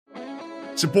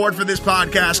Support for this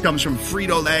podcast comes from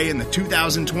Frito-Lay and the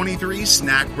 2023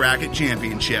 Snack Bracket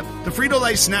Championship. The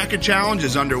Frito-Lay Snack-It Challenge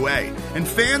is underway, and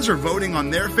fans are voting on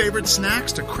their favorite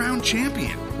snacks to crown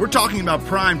champion. We're talking about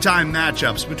prime-time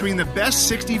matchups between the best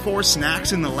 64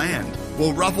 snacks in the land.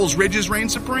 Will Ruffles Ridges reign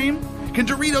supreme? Can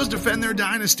Doritos defend their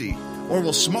dynasty? Or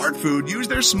will Smart Food use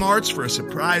their smarts for a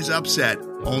surprise upset?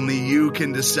 Only you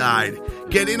can decide.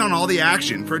 Get in on all the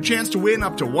action for a chance to win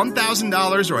up to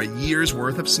 $1,000 or a year's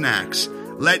worth of snacks.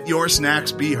 Let your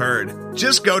snacks be heard.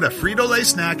 Just go to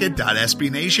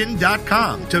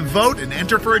fritolaysnacket.sbnation.com to vote and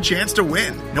enter for a chance to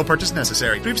win. No purchase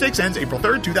necessary. Sweepstakes ends April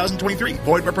 3rd, 2023.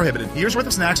 Void where prohibited. Year's worth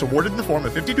of snacks awarded in the form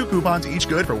of 52 coupons, each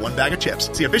good for one bag of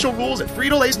chips. See official rules at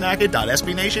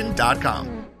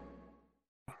fritolaysnacket.sbnation.com.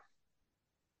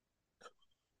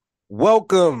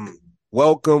 Welcome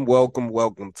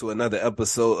to another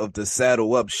episode of the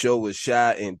Saddle Up Show with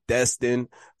Shaad and Destin.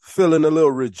 Feeling a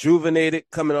little rejuvenated,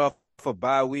 coming off a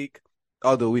bye week.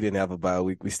 Although we didn't have a bye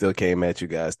week, we still came at you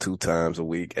guys 2 times a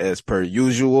week as per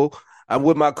usual. I'm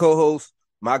with my co-host,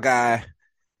 my guy,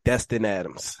 Destin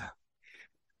Adams.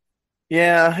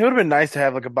 Yeah, it would have been nice to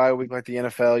have like a bye week like the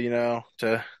NFL,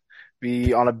 to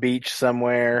be on a beach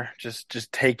somewhere,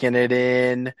 just taking it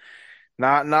in.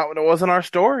 Not it wasn't our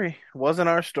story. It wasn't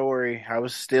our story. I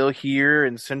was still here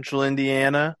in central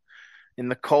Indiana in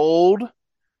the cold.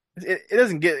 It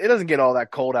doesn't get all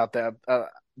that cold out there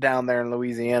down there in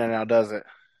Louisiana now, does it?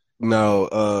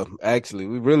 No, actually,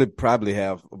 we really probably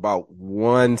have about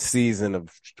one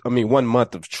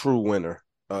month of true winter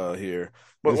here.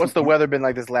 But what's the weather been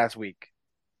like this last week?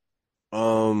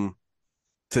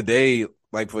 Today,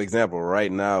 like for example,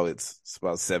 right now it's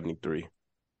about 73.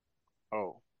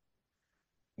 Oh.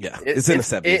 Yeah, it's in the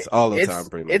 70s all the time,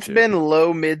 pretty much. It's been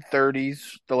low mid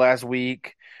 30s the last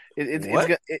week.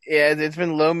 It's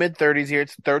been low mid 30s here.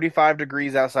 It's 35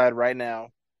 degrees outside right now,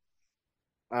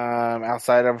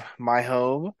 outside of my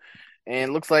home, and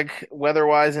it looks like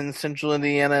weather-wise in central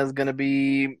Indiana is going to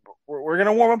be. We're going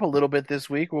to warm up a little bit this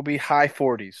week. We'll be high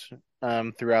 40s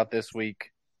throughout this week.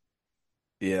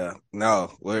 Yeah,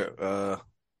 no, I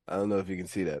don't know if you can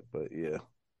see that, but yeah.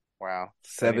 Wow.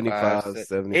 75,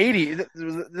 70. 80. Does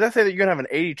that say that you're going to have an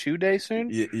 82 day soon?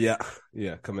 Yeah,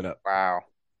 coming up. Wow.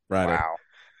 Right. Wow.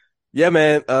 Yeah,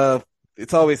 man,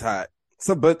 it's always hot.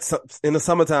 But in the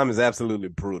summertime is absolutely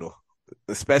brutal,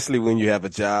 especially when you have a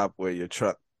job where your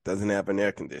truck doesn't have an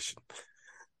air condition.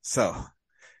 So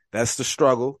that's the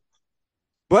struggle.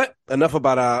 But enough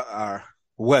about our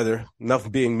weather,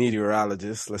 enough being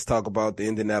meteorologists. Let's talk about the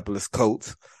Indianapolis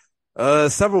Colts.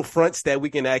 Several fronts that we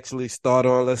can actually start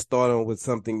on. Let's start on with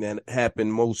something that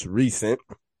happened most recent.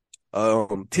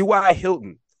 T.Y.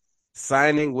 Hilton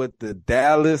signing with the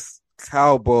Dallas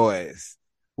Cowboys.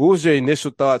 What was your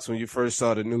initial thoughts when you first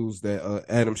saw the news that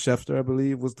Adam Schefter, I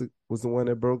believe, was the one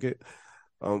that broke it?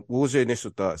 What was your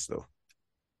initial thoughts though?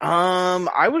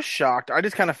 I was shocked. I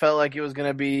just kind of felt like it was going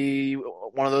to be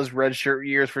one of those redshirt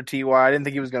years for T.Y. I didn't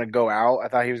think he was going to go out. I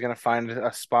thought he was going to find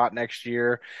a spot next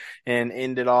year and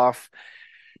end it off.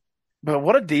 But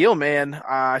what a deal, man.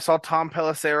 I saw Tom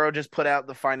Pelissero just put out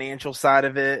the financial side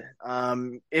of it.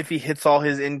 If he hits all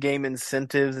his in-game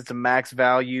incentives, it's a max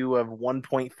value of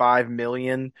 $1.5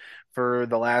 million for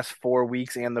the last 4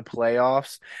 weeks and the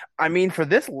playoffs. I mean, for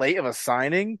this late of a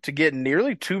signing to get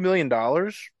nearly $2 million,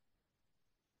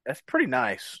 that's pretty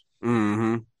nice.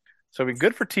 Mm-hmm. So it'd be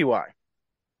good for T.Y.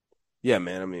 Yeah,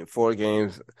 man. I mean, 4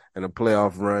 games and a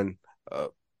playoff run.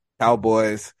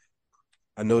 Cowboys,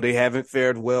 I know they haven't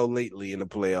fared well lately in the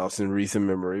playoffs in recent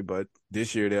memory, but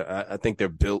this year I think they're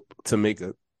built to make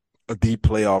a deep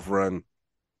playoff run.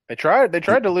 They tried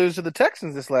to lose to the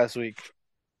Texans this last week.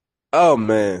 Oh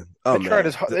man.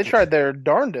 They tried their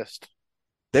darndest.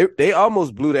 They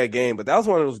almost blew that game, but that was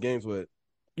one of those games where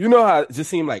you know how it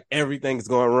just seemed like everything's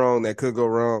going wrong that could go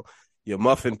wrong. Your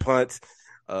muffin punts,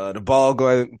 the ball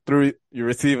going through your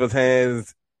receiver's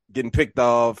hands, getting picked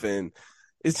off, and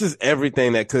it's just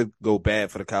everything that could go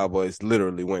bad for the Cowboys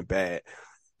literally went bad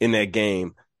in that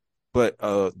game. But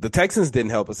the Texans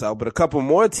didn't help us out, but a couple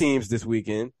more teams this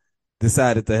weekend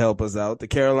decided to help us out. The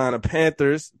Carolina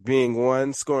Panthers being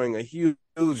one, scoring a huge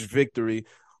victory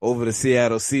over the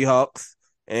Seattle Seahawks.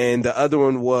 And the other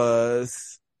one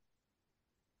was...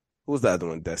 Who was the other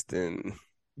one, Destin?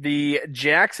 The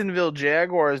Jacksonville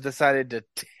Jaguars decided to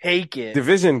take it.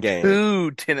 Division game. To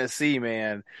Tennessee,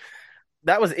 man.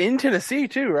 That was in Tennessee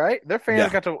too, right? Their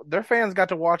fans got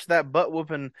to watch that butt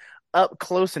whooping up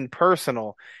close and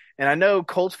personal. And I know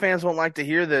Colts fans won't like to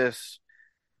hear this.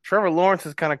 Trevor Lawrence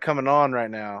is kind of coming on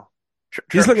right now.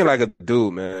 He's looking like a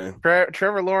dude, man.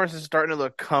 Trevor Lawrence is starting to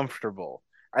look comfortable.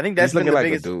 I think that's He's been the like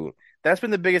biggest. A dude. that's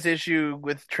been the biggest issue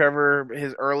with Trevor,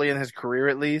 his early in his career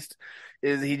at least,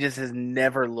 is he just has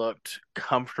never looked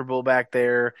comfortable back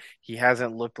there. He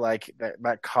hasn't looked like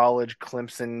that college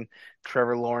Clemson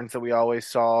Trevor Lawrence that we always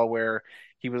saw, where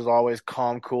he was always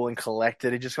calm, cool, and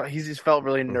collected. He's just felt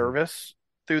really Mhm. nervous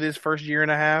through this first year and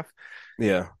a half.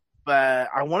 Yeah. But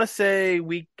I want to say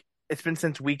it's been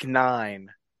since week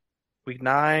nine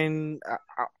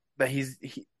that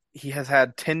he has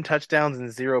had 10 touchdowns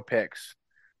and 0 picks.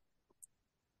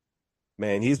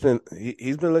 Man, he's been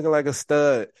looking like a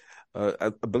stud. I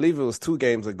believe it was 2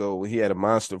 games ago when he had a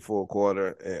monster full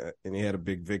quarter and he had a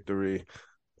big victory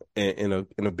in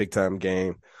a big time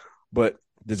game. But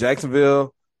the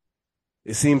Jacksonville,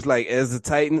 it seems like as the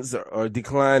Titans are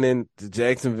declining, the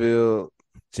Jacksonville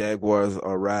Jaguars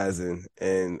are rising,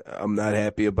 and I'm not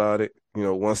happy about it.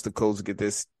 Once the Colts get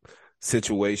this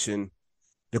situation,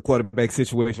 the quarterback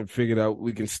situation figured out,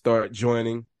 we can start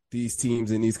joining these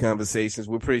teams in these conversations.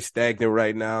 We're pretty stagnant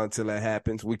right now until that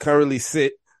happens. We currently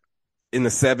sit in the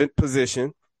 7th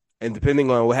position, and depending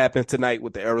on what happens tonight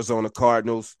with the Arizona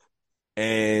Cardinals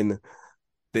and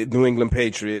the New England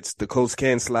Patriots, the Colts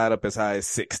can slide up as high as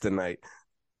 6 tonight.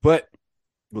 But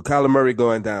with Kyler Murray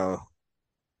going down,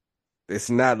 it's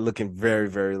not looking very,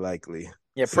 very likely.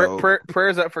 Yeah, So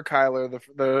prayers up for Kyler.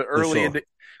 for sure,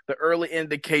 The early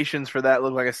indications for that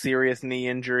look like a serious knee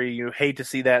injury. You hate to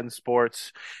see that in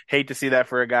sports. Hate to see that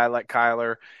for a guy like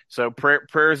Kyler. So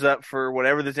prayers up for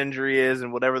whatever this injury is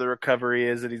and whatever the recovery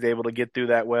is, that he's able to get through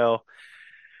that well.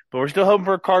 But we're still hoping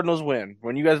for a Cardinals win.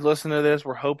 When you guys listen to this,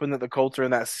 we're hoping that the Colts are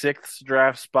in that 6th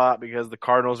draft spot because the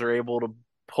Cardinals are able to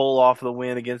pull off the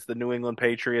win against the New England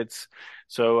Patriots.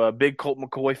 So a big Colt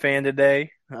McCoy fan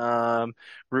today,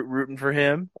 rooting for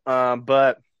him.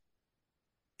 But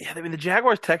yeah, I mean the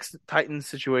Jaguars Titans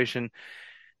situation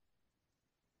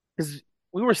is,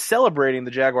 we were celebrating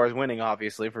the Jaguars winning,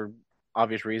 obviously for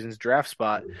obvious reasons, draft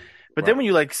spot. But then right. when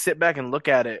you like sit back and look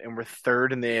at it, and we're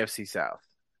 3rd in the AFC South.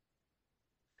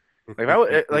 Like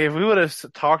if we would have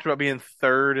talked about being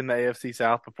 3rd in the AFC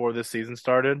South before this season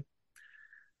started,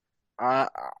 I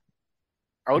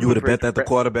I would You have would been have bet pretty. that the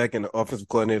quarterback and the offensive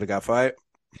coordinator got fired?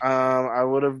 I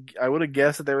would have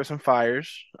guessed that there were some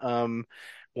fires. One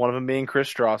of them being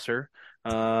Chris Strasser.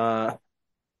 Uh,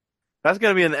 that's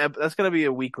gonna be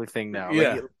a weekly thing now. Like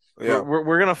Yeah. Yeah.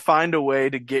 we're gonna find a way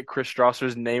to get Chris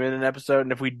Strasser's name in an episode,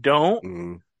 and if we don't,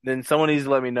 Mm. then someone needs to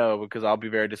let me know because I'll be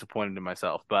very disappointed in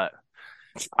myself. But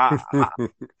I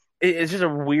it's just a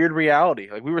weird reality.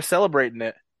 Like we were celebrating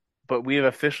it, but we have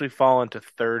officially fallen to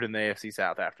 3rd in the AFC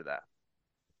South after that.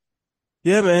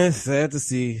 Yeah, man, sad to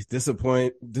see.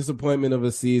 Disappointment of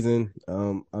a season.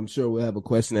 I'm sure we'll have a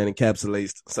question that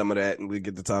encapsulates some of that, and we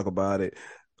get to talk about it.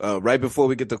 Right before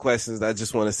we get to questions, I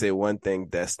just want to say one thing,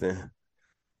 Destin.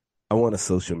 I want a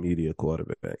social media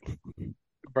quarterback.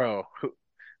 Bro,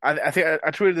 I think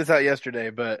I tweeted this out yesterday,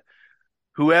 but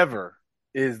whoever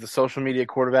is the social media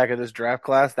quarterback of this draft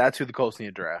class, that's who the Colts need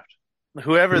to draft.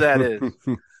 Whoever that is.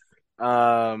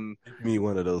 Um, Give me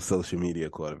one of those social media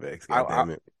quarterbacks. I, God I damn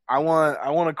it. I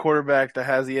want a quarterback that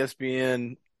has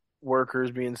ESPN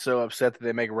workers being so upset that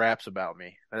they make raps about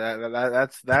me.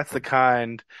 That's the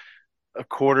kind of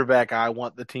quarterback I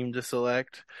want the team to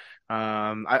select.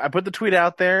 I put the tweet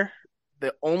out there.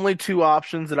 The only 2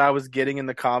 options that I was getting in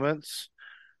the comments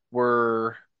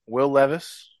were Will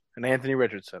Levis and Anthony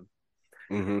Richardson.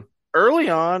 Mm-hmm. Early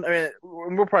on, I mean,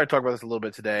 we'll probably talk about this a little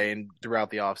bit today and throughout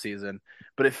the offseason,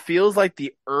 but it feels like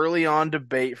the early on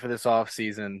debate for this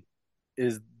offseason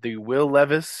is the Will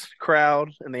Levis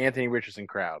crowd and the Anthony Richardson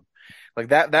crowd. Like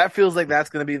that feels like that's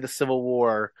going to be the civil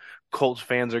war Colts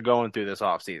fans are going through this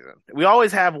offseason. We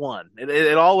always have one.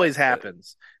 It always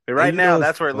happens. But And right now, it's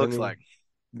that's where it looks funny. like.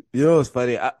 It's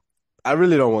funny. I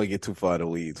really don't want to get too far in the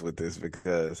weeds with this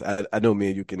because I know me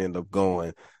and you can end up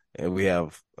going, and we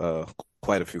have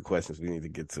quite a few questions we need to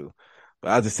get to.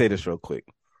 But I'll just say this real quick.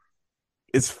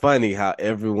 It's funny how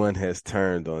everyone has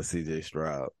turned on CJ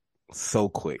Stroud so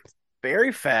quick.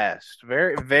 Very fast.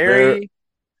 Very, Very, very.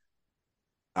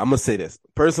 I'm gonna say this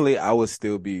personally. I would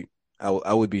still be.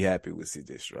 I would be happy with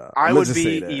CJ Stroud. I I'm gonna would just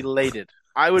say be that. elated.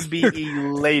 I would be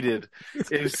elated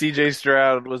if CJ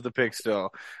Stroud was the pick still.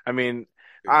 I mean,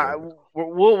 I Yeah.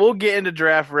 we'll get into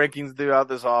draft rankings throughout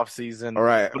this offseason. All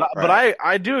right. But All right.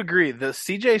 I do agree the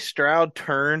CJ Stroud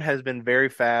turn has been very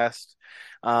fast.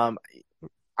 Um,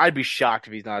 I'd be shocked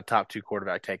if he's not a top 2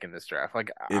 quarterback taking this draft. Like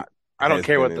It I don't has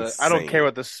care been I don't care insane.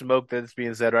 what the smoke that's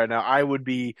being said right now. I would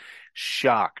be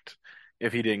shocked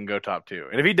if he didn't go top 2.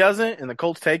 And if he doesn't and the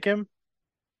Colts take him,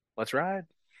 let's ride.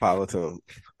 Power to him.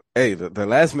 Hey, the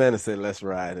last man that said let's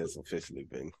ride has officially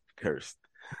been cursed.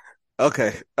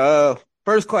 Okay.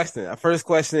 First question. Our first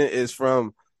question is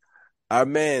from our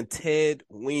man Ted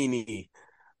Weenie.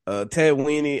 Ted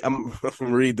Weenie. I'm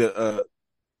gonna read the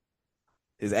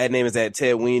his ad name is at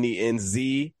Ted Weenie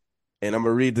NZ, and I'm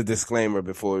gonna read the disclaimer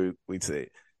before we say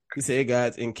it. He said,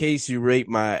 guys, in case you rate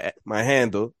my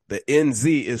handle, the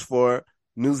NZ is for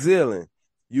New Zealand.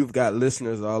 You've got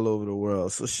listeners all over the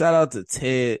world. So shout out to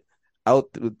Ted out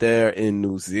there in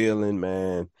New Zealand,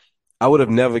 man. I would have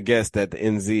never guessed that the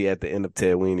NZ at the end of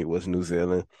Ted Weenie was New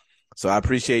Zealand. So I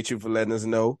appreciate you for letting us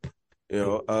know.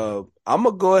 I'm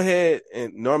gonna go ahead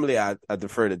and normally I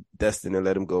defer to Destin and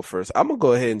let him go first. I'm gonna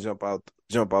go ahead and jump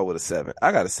out with a 7.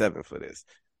 I got a 7 for this.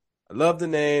 I love the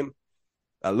name.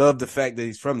 I love the fact that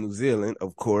he's from New Zealand,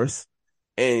 of course,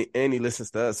 and he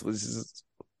listens to us, which is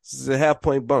a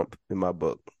half-point bump in my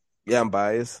book. Yeah, I'm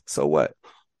biased. So what?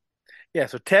 Yeah,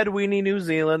 so Ted Weenie, New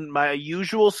Zealand. My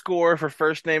usual score for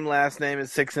first name, last name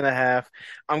is 6.5.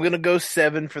 I'm gonna go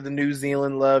 7 for the New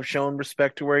Zealand love, showing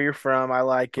respect to where you're from. I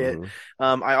like it.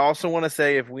 I also want to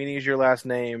say, if Weenie is your last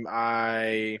name,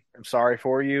 I am sorry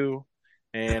for you,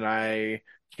 and I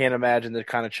can't imagine the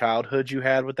kind of childhood you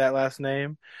had with that last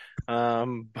name. But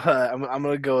I'm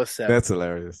gonna go a 7. That's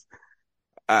hilarious.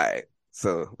 All right,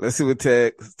 so let's see what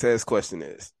Ted's question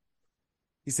is.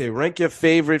 He said, rank your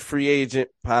favorite free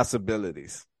agent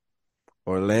possibilities.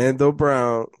 Orlando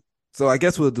Brown. So I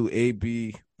guess we'll do A,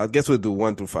 B. I guess we'll do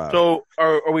 1 through 5. So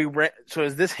so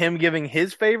is this him giving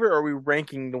his favorite, or are we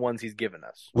ranking the ones he's given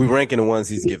us? We're ranking the ones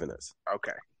he's given us.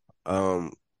 Okay.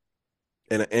 And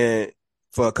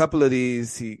for a couple of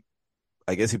these,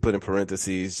 I guess he put in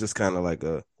parentheses, just kind of like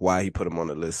why he put him on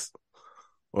the list.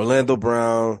 Orlando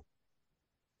Brown,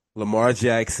 Lamar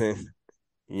Jackson,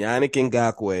 Yannick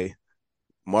Ngakoue,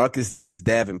 Marcus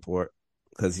Davenport,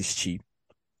 because he's cheap,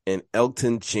 and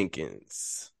Elton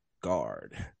Jenkins,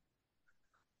 guard.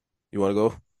 You want to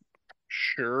go?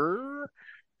 Sure.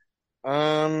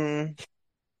 I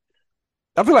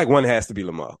feel like one has to be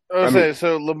Lamar.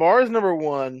 So Lamar is number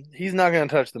 1. He's not going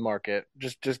to touch the market.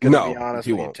 Just gonna be honest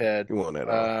with you, Ted. He won't at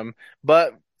all.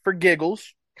 But for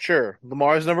giggles, sure,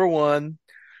 Lamar's number 1.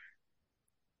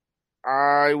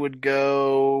 I would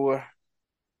go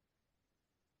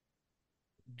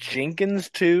Jenkins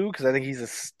 2 because I think he's a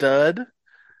stud.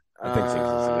 I think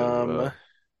Jenkins is good.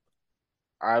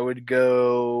 I would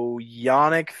go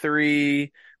Yannick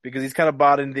 3 because he's kind of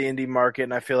bought into the indie market,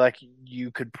 and I feel like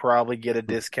you could probably get a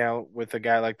discount with a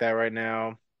guy like that right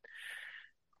now.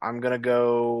 I'm gonna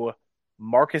go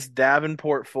Marcus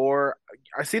Davenport 4.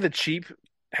 I see the cheap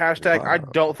hashtag. Wow. I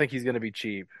don't think he's gonna be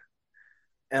cheap.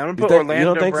 And I'm gonna put Orlando you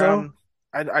don't think Brown. So?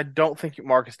 I don't think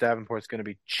Marcus Davenport's gonna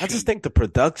be cheap. I just think the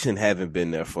production haven't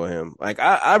been there for him. Like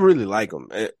I really like him,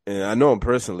 and I know him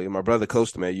personally. My brother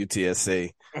coached him at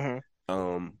UTSA.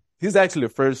 Mm-hmm. He's actually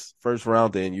the first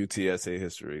rounder in UTSA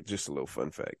history. Just a little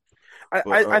fun fact.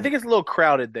 I think it's a little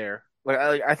crowded there.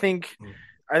 I think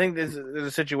there's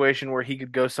a situation where he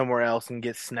could go somewhere else and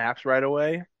get snaps right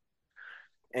away.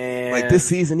 And like this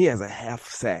season, he has a half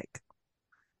sack.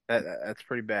 That's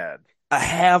pretty bad. A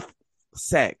half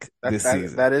sack this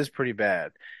season. That is pretty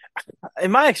bad.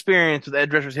 In my experience with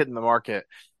edge rushers hitting the market,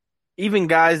 even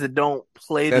guys that don't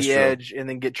play the edge and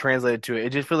then get translated to it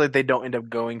just feels like they don't end up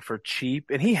going for cheap.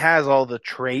 And he has all the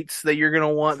traits that you're going to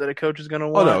want, that a coach is going to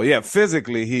want. Oh, no, yeah.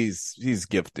 Physically, he's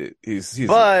gifted.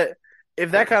 But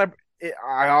if that kind of –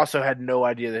 I also had no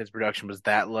idea that his production was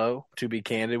that low, to be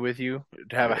candid with you,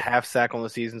 to have a half sack on the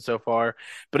season so far.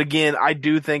 But again, I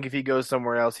do think if he goes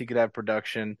somewhere else, he could have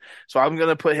production. So I'm going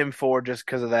to put him forward just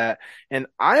because of that. And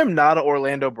I am not an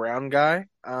Orlando Brown guy.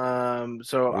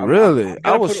 Really?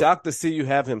 I was shocked to see you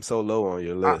have him so low on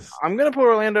your list. I'm going to put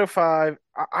Orlando 5.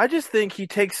 I just think he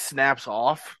takes snaps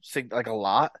off like a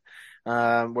lot.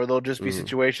 Where there'll just be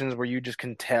situations where you just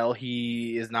can tell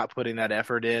he is not putting that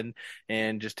effort in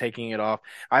and just taking it off.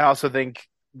 I also think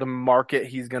the market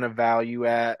he's going to value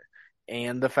at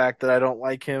and the fact that I don't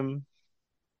like him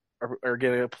are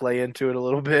going to play into it a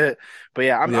little bit. But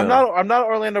yeah, I'm not an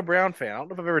Orlando Brown fan. I don't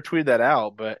know if I've ever tweeted that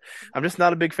out, but I'm just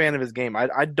not a big fan of his game.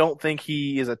 I don't think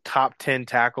he is a top 10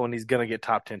 tackle and he's going to get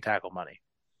top 10 tackle money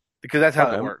because that's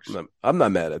how it works. I'm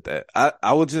not mad at that.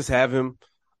 I would just have him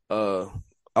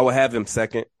I would have him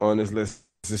second on this list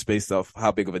just based off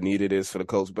how big of a need it is for the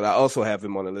Colts. But I also have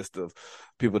him on the list of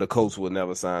people the Colts will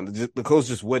never sign. The Colts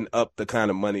just wouldn't up the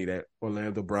kind of money that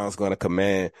Orlando Brown's going to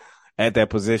command at that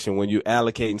position when you're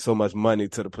allocating so much money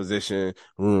to the position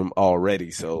room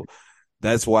already. So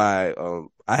that's why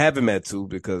I have him at 2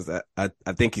 because I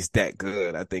think he's that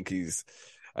good. I think he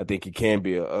can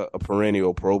be a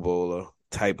perennial Pro Bowler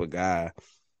type of guy.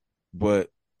 But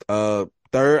third,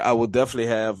 I will definitely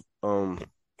have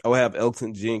I would have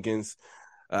Elton Jenkins.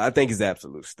 I think he's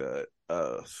absolute stud.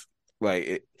 Like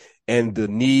it, and the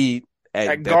need At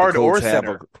that the guard coach or have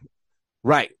center,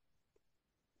 right.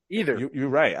 either. You're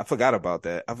right. I forgot about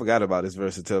that. I forgot about his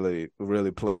versatility. To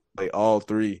really play all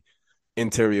three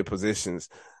interior positions.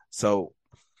 So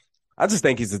I just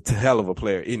think he's a hell of a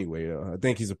player anyway. I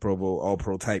think he's a Pro Bowl, All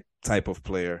Pro type of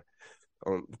player.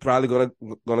 Probably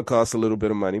gonna cost a little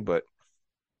bit of money, but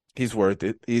he's worth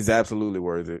it. He's absolutely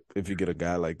worth it if you get a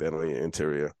guy like that on your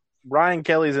interior. Ryan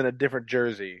Kelly's in a different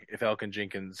jersey if Elkin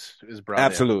Jenkins is brought in.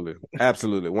 Absolutely,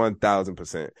 absolutely,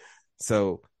 1,000%.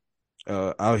 So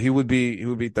he would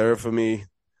be third for me.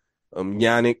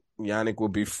 Yannick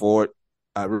would be fourth.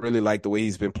 I really like the way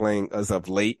he's been playing as of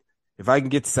late. If I can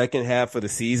get second half of the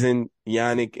season,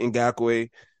 Yannick Ngakoue,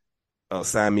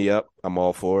 sign me up. I'm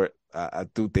all for it. I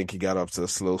do think he got off to a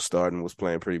slow start and was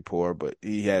playing pretty poor, but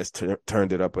he has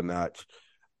turned it up a notch.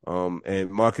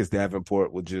 And Marcus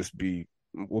Davenport will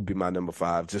be my number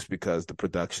 5 just because the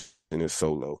production is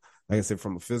so low. Like I said,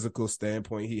 from a physical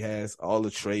standpoint, he has all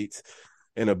the traits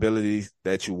and abilities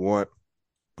that you want.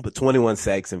 But 21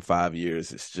 sacks in 5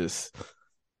 years is just,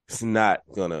 it's not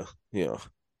gonna, you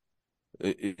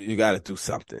got to do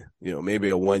something. Maybe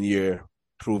a 1 year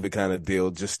prove it kind of deal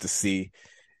just to see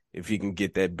if you can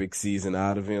get that big season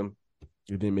out of him.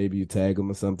 And then maybe you tag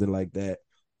him or something like that.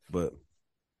 But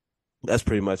that's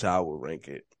pretty much how I would rank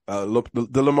it.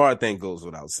 The Lamar thing goes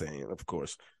without saying, of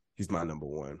course. He's my number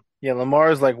 1. Yeah,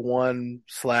 Lamar is like one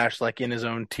slash like in his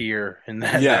own tier in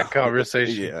that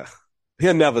conversation. Yeah.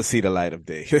 He'll never see the light of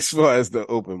day as far as the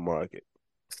open market.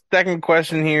 Second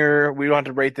question here. We don't have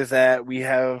to rate this at. We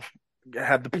have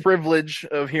had the privilege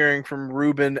of hearing from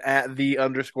Ruben at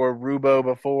 _Rubo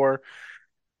before.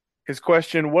 His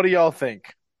question, what do y'all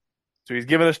think? So he's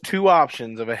given us 2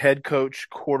 options of a head coach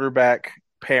quarterback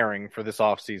pairing for this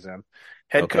offseason.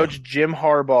 Head coach Jim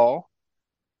Harbaugh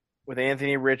with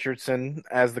Anthony Richardson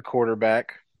as the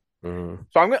quarterback. Mm-hmm.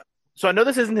 So I know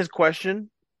this isn't his question,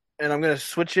 and I'm gonna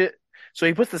switch it. So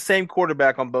he puts the same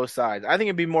quarterback on both sides. I think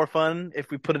it'd be more fun if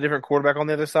we put a different quarterback on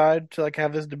the other side to like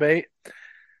have this debate.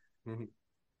 Mm-hmm.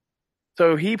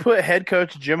 So he put head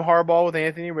coach Jim Harbaugh with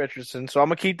Anthony Richardson. So I'm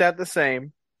gonna keep that the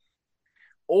same.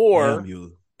 Or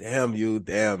damn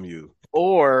you.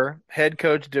 Or head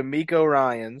coach DeMeco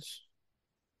Ryans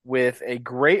with a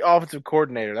great offensive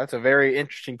coordinator. That's a very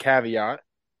interesting caveat.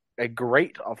 A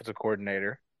great offensive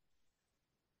coordinator.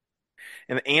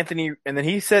 And then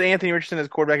he said Anthony Richardson as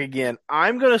quarterback again.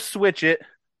 I'm gonna switch it,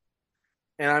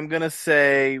 and I'm gonna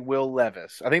say Will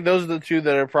Levis. I think those are the 2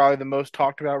 that are probably the most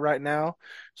talked about right now.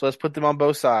 So let's put them on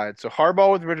both sides. So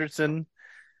Harbaugh with Richardson,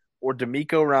 or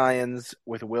DeMeco Ryans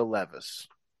with Will Levis.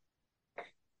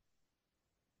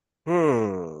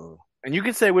 And you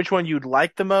can say which one you'd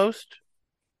like the most,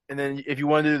 and then if you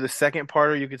want to do the second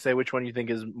parter, you could say which one you think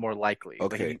is more likely.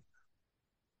 Okay.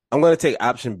 I'm gonna take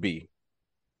option B.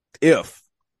 If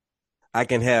I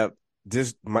can have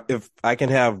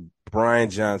Brian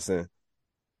Johnson,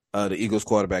 the Eagles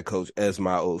quarterback coach, as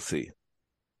my OC,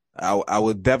 I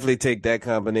would definitely take that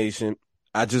combination.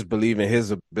 I just believe in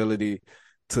his ability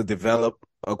to develop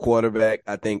a quarterback.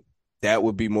 I think that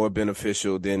would be more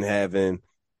beneficial than having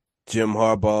Jim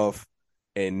Harbaugh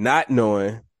and not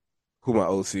knowing who my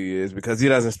OC is, because he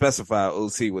doesn't specify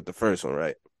OC with the first one,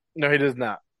 right? No, he does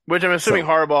not. Which I'm assuming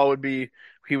Harbaugh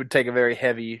he would take a very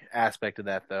heavy aspect of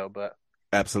that, though. But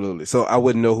absolutely. So I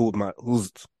wouldn't know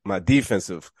who's my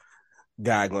defensive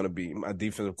guy going to be, my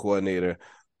defensive coordinator.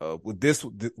 With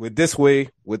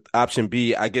option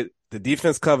B, I get the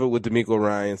defense covered with DeMeco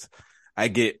Ryans. I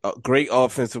get a great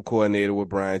offensive coordinator with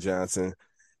Brian Johnson,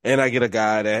 and I get a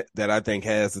guy that I think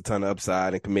has a ton of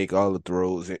upside and can make all the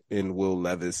throws in Will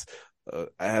Levis.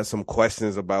 I have some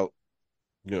questions about,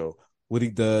 what he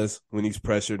does when he's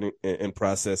pressured and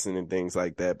processing and things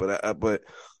like that. But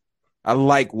I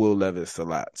like Will Levis a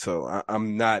lot, so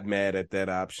I'm not mad at that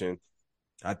option.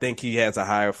 I think he has a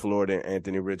higher floor than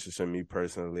Anthony Richardson, me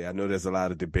personally. I know there's a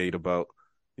lot of debate about,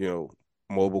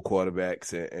 mobile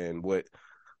quarterbacks and what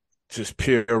just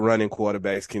pure running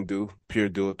quarterbacks can do, pure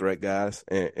dual threat guys.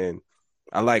 And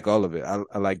I like all of it.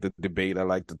 I like the debate. I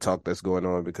like the talk that's going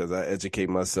on because I educate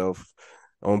myself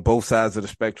on both sides of the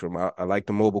spectrum. I like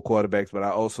the mobile quarterbacks, but I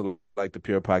also like the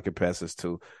pure pocket passes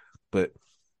too. But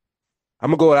I'm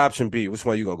going to go with option B. Which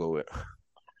one are you going to go with?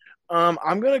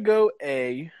 I'm going to go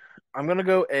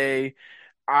A.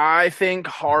 I think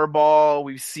Harbaugh,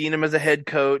 we've seen him as a head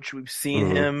coach. We've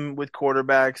seen him with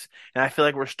quarterbacks. And I feel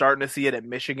like we're starting to see it at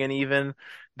Michigan even,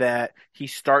 that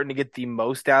he's starting to get the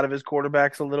most out of his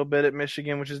quarterbacks a little bit at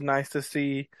Michigan, which is nice to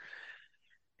see.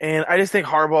 And I just think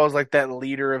Harbaugh is like that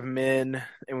leader of men,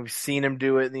 and we've seen him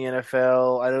do it in the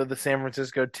NFL. I know the San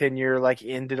Francisco tenure like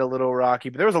ended a little rocky,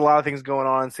 but there was a lot of things going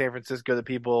on in San Francisco that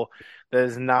people that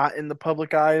is not in the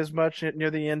public eye as much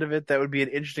near the end of it. That would be an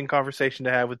interesting conversation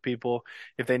to have with people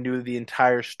if they knew the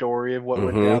entire story of what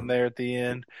went Mm-hmm. down there at the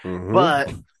end. But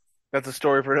Mm-hmm. that's a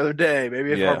story for another day. Yeah.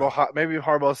 Maybe if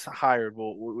Harbaugh's hired,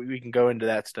 we can go into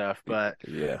that stuff. But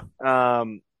Yeah.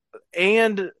 um,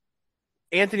 and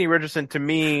Anthony Richardson, to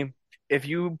me, if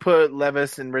you put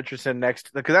Levis and Richardson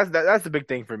next, because that's the big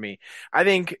thing for me. I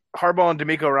think Harbaugh and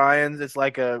D'Amico Ryans is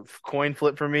like a coin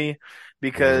flip for me Mm-hmm.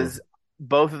 because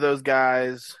both of those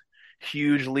guys,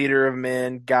 huge leader of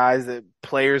men, guys that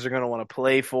players are going to want to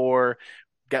play for,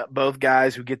 got both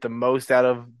guys who get the most out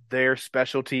of their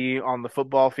specialty on the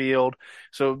football field.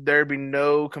 So there'd be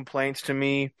no complaints to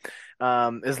me,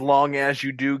 as long as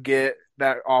you do get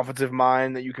that offensive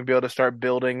mind that you can be able to start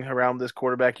building around this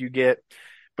quarterback you get.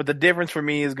 But the difference for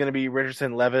me is going to be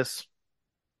Richardson Levis.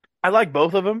 I like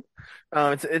both of them.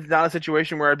 It's not a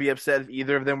situation where I'd be upset if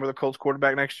either of them were the Colts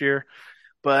quarterback next year,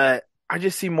 but I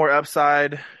just see more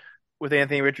upside with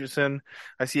Anthony Richardson.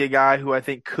 I see a guy who I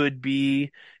think could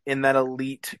be in that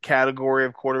elite category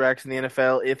of quarterbacks in the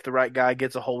NFL if the right guy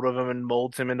gets a hold of him and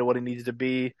molds him into what he needs to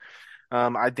be.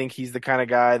 I think he's the kind of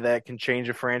guy that can change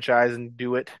a franchise and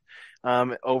do it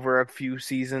over a few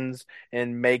seasons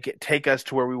and take us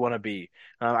to where we want to be.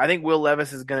 I think Will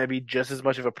Levis is going to be just as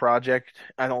much of a project.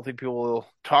 I don't think people will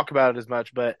talk about it as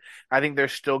much, but I think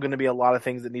there's still going to be a lot of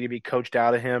things that need to be coached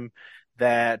out of him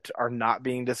that are not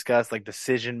being discussed, like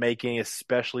decision making,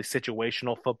 especially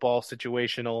situational football,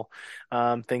 situational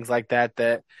things like that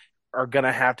that are going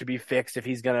to have to be fixed if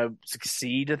he's going to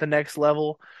succeed at the next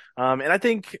level. And I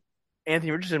think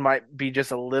Anthony Richardson might be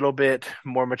just a little bit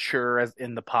more mature as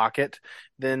in the pocket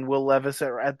than Will Levis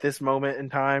at this moment in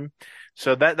time.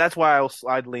 So that's why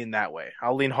I'd lean that way.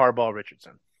 I'll lean Harbaugh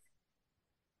Richardson.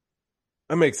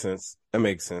 That makes sense. That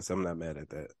makes sense. I'm not mad at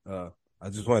that. I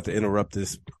just wanted to interrupt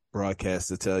this broadcast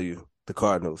to tell you the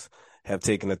Cardinals have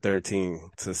taken a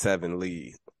 13-7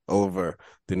 lead over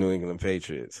the New England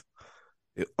Patriots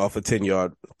off a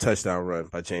 10-yard touchdown run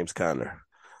by James Conner.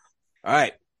 All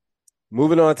right.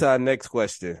 Moving on to our next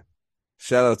question.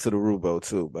 Shout out to the Rubo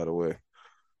too, by the way.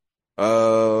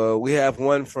 We have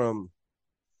one from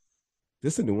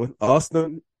this is a new one.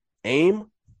 Austin Aim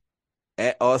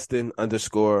at Austin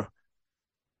underscore.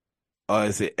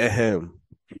 Is it ahem?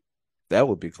 That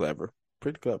would be clever.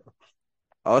 Pretty clever.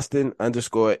 Austin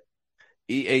underscore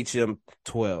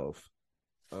EHM12.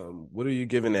 What are you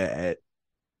giving that at?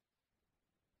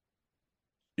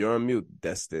 You're on mute,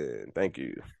 Destin. Thank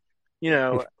you.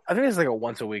 I think it's like a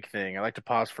once a week thing. I like to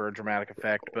pause for a dramatic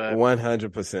effect, but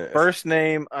 100%. first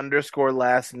name underscore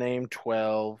last name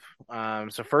 12.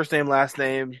 So first name, last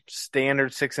name,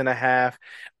 standard 6.5,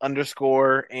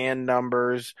 underscore and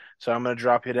numbers. So I'm gonna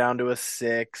drop you down to a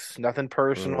 6. Nothing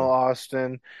personal,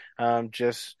 Mm, Austin.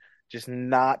 Just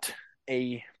not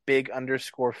a big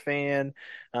underscore fan.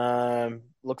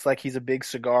 Looks like he's a big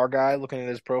cigar guy looking at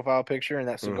his profile picture, and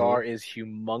that cigar mm-hmm. is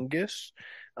humongous.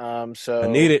 I need So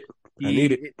it. I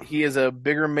need it. he is a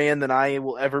bigger man than I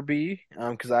will ever be,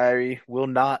 because I will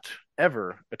not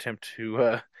ever attempt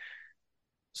to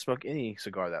smoke any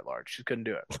cigar that large. Just couldn't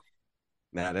do it.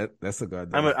 Nah, that cigar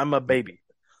I'm a baby.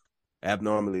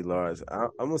 abnormally large.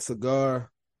 I'm a cigar.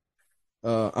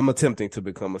 I'm attempting to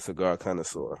become a cigar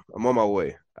connoisseur. I'm on my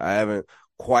way. I haven't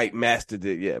quite mastered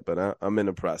it yet, but I'm in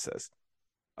the process.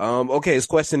 Okay, his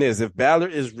question is: if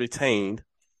Ballard is retained,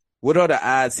 what are the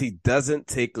odds he doesn't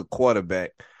take a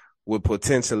quarterback with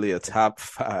potentially a top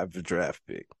 5 draft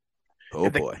pick? Oh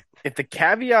If the boy. if the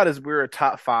caveat is we're a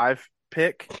top 5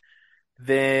 pick,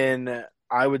 then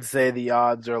I would say the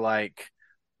odds are like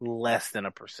less than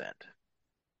 1%.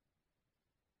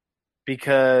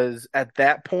 Because at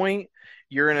that point,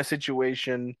 you're in a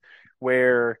situation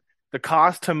where the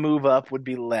cost to move up would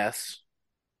be less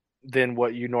than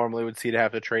what you normally would see to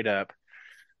have to trade up,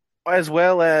 as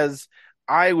well as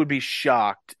I would be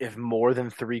shocked if more than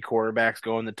 3 quarterbacks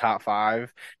go in the top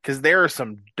 5 because there are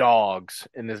some dogs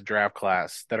in this draft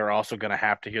class that are also going to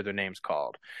have to hear their names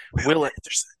called. Will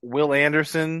Will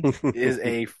Anderson is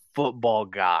a football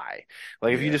guy.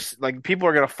 Like if you Yeah, just like people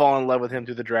are going to fall in love with him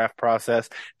through the draft process.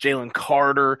 Jalen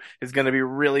Carter is going to be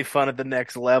really fun at the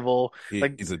next level.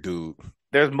 Like he's a dude.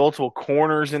 there's multiple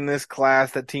corners in this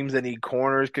class that teams that need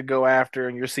corners could go after,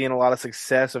 and you're seeing a lot of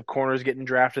success of corners getting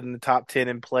drafted in the top 10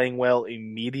 and playing well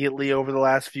immediately over the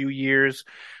last few years.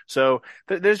 So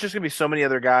there's just going to be so many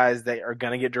other guys that are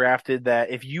going to get drafted that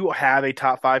if you have a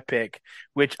top 5 pick,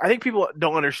 which I think people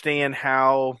don't understand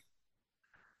how,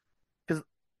 because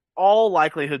all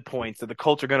likelihood points that the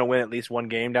Colts are going to win at least one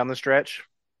game down the stretch.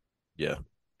 Yeah.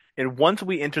 And once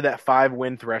we enter that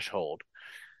 5-win threshold,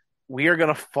 we are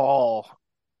going to fall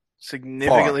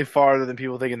significantly farther than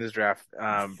people think in this draft.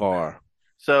 Far.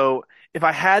 So if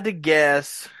I had to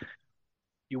guess,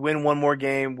 you win one more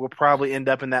game, we'll probably end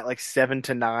up in that like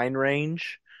 7-9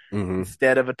 range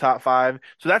instead of a top 5.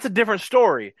 So that's a different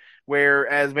story.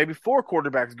 Whereas maybe 4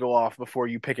 quarterbacks go off before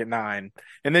you pick at 9,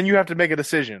 and then you have to make a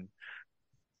decision.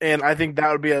 And I think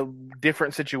that would be a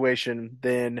different situation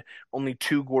than only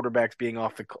 2 quarterbacks being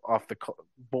off the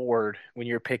board when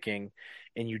you're picking,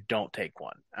 and you don't take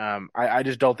one. I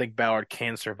just don't think Ballard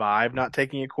can survive not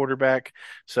taking a quarterback.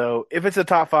 So if it's a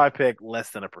top 5 pick, less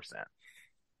than 1%.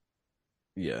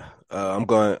 Yeah. I'm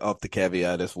going off the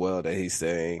caveat as well that he's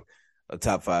saying a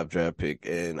top 5 draft pick,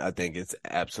 and I think it's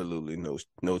absolutely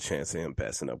no chance of him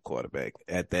passing up quarterback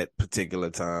at that particular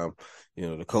time. You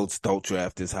know, the Colts don't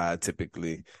draft this high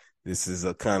typically. This is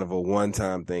a kind of a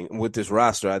one-time thing. With this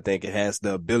roster, I think it has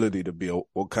the ability to be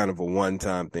a kind of a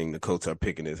one-time thing. The Colts are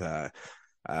picking this high.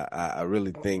 I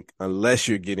really think unless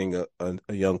you're getting a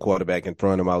young quarterback and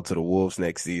throwing him out to the Wolves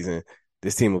next season,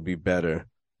 this team will be better,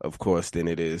 of course, than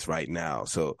it is right now.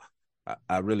 So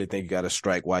I really think you got to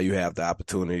strike while you have the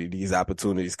opportunity. These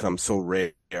opportunities come so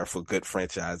rare for good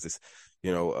franchises.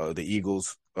 You know, the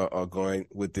Eagles are going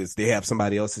with this. They have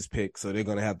somebody else's pick, so they're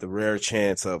going to have the rare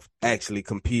chance of actually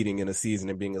competing in a season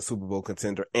and being a Super Bowl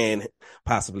contender and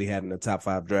possibly having a top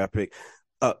 5 draft pick.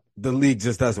 The league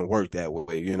just doesn't work that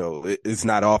way. You know, it's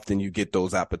not often you get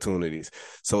those opportunities.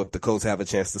 So if the Colts have a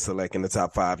chance to select in the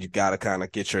top 5, you got to kind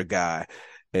of get your guy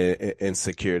and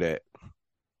secure that.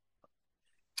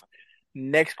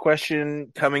 Next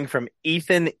question coming from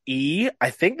Ethan E.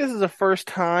 I think this is a first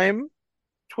time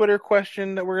Twitter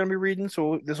question that we're going to be reading,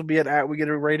 so this will be an we get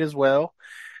a rate as well.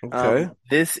 Okay.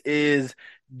 This is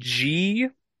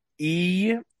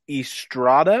G.E.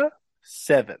 Estrada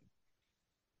 7.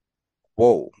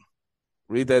 Whoa.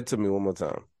 Read that to me one more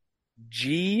time.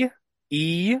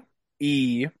 G.E.E.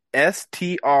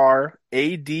 Estrada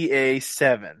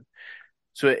 7.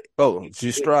 So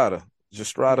Gistrada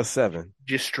 7.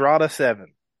 Gistrada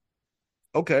 7.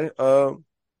 Okay. I'm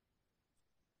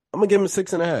gonna give him a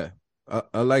 6.5.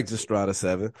 I like Gistrada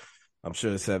 7. I'm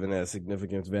sure 7 has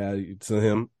significant value to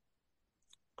him.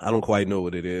 I don't quite know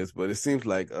what it is, but it seems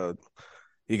like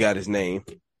he got his name.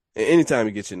 And anytime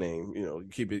you get your name, you know,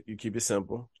 you keep it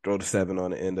simple. Throw the 7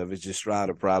 on the end of it.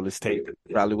 Gistrada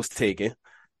probably was taken.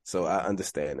 So I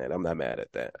understand that. I'm not mad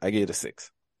at that. I gave it a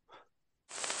 6.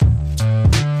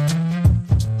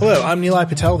 Hello, I'm Nilay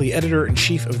Patel, the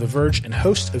editor-in-chief of The Verge and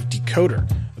host of Decoder,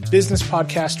 a business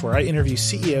podcast where I interview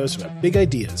CEOs about big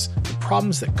ideas, the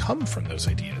problems that come from those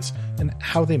ideas, and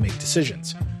how they make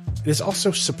decisions. It is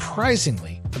also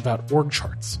surprisingly about org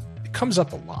charts. It comes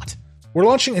up a lot. We're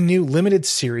launching a new limited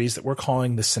series that we're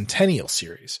calling the Centennial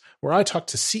Series, where I talk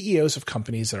to CEOs of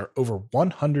companies that are over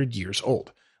 100 years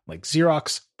old, like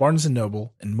Xerox, Barnes &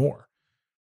 Noble, and more.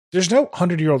 There's no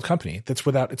 100-year-old company that's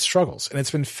without its struggles, and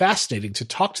it's been fascinating to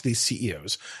talk to these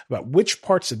CEOs about which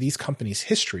parts of these companies'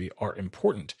 history are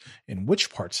important and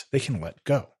which parts they can let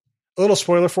go. A little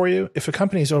spoiler for you, if a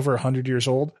company is over 100 years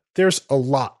old, there's a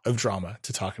lot of drama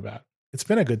to talk about. It's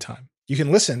been a good time. You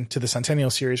can listen to the Centennial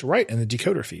Series right in the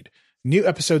Decoder feed. New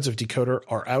episodes of Decoder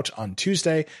are out on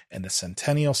Tuesday, and the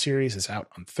Centennial Series is out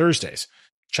on Thursdays.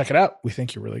 Check it out. We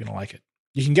think you're really going to like it.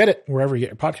 You can get it wherever you get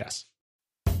your podcasts.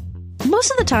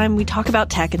 Most of the time, we talk about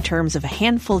tech in terms of a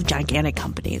handful of gigantic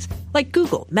companies, like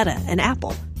Google, Meta, and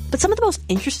Apple. But some of the most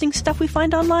interesting stuff we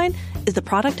find online is the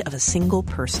product of a single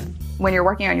person. When you're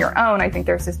working on your own, I think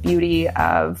there's this beauty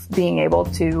of being able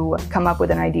to come up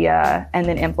with an idea and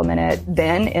then implement it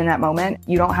then in that moment.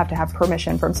 You don't have to have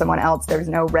permission from someone else. There's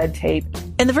no red tape.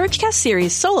 In the Vergecast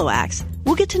series Solo Acts,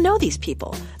 we'll get to know these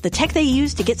people, the tech they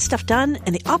use to get stuff done,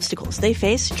 and the obstacles they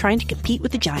face trying to compete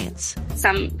with the giants.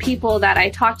 Some people that I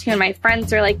talk to and my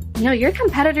friends are like, your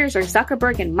competitors are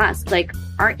Zuckerberg and Musk. Like,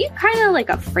 aren't you kind of like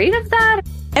afraid of that?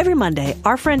 Every Monday,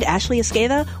 our friend Ashley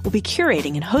Esqueda will be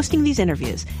curating and hosting these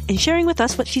interviews and sharing with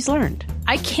us what she's learned.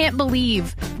 I can't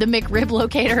believe the McRib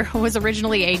locator was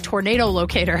originally a tornado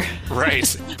locator.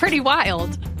 Right. Pretty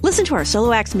wild. Listen to our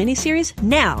Solo Acts miniseries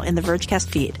now in the Vergecast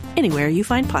feed, anywhere you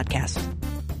find podcasts.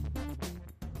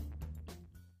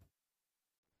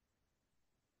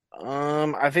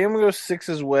 I think I'm gonna go 6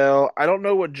 as well. I don't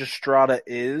know what Gistrada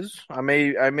is. I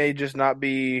may just not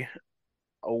be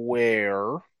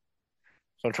aware.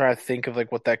 So I'm trying to think of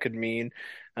like what that could mean.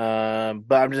 But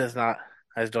I'm just not.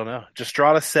 I just don't know.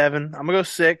 Gistrada 7. I'm gonna go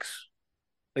 6.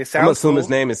 It sounds I'm assuming cool. his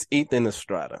name is Ethan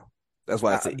Estrada. That's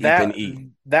why I said Ethan E.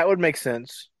 That would make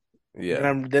sense.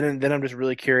 Yeah. Then I'm just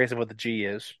really curious of what the G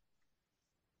is.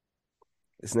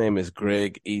 His name is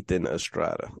Greg Ethan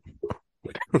Estrada.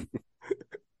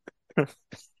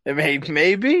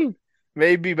 Maybe,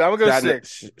 but I'm gonna go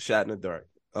six. Shot in the dark.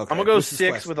 Okay. I'm gonna go What's his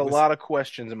six question? with a lot of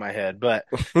questions in my head. But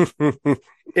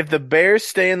if the Bears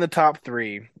stay in the top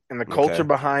three and the Colts Okay. are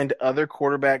behind other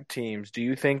quarterback teams, do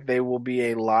you think they will be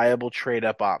a liable trade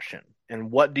up option? And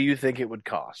what do you think it would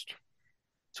cost?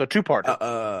 So two-parter.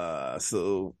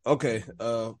 Okay.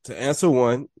 To answer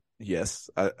one, yes,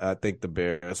 I think the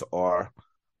Bears are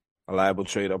a liable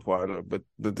trade up partner. But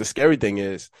the scary thing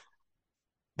is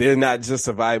they're not just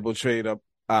a viable trade up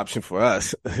option for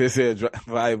us. It's a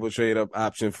viable trade up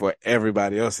option for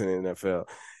everybody else in the NFL.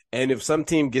 And if some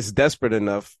team gets desperate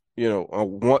enough, or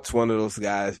wants one of those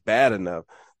guys bad enough,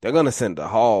 they're going to send a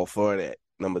haul for that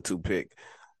number 2 pick.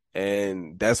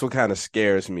 And that's what kind of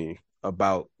scares me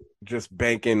about just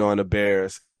banking on the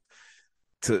Bears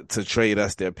to trade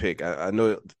us their pick. I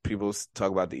know people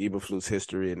talk about the Eberflus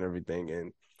history and everything,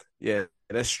 and yeah,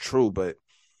 that's true, but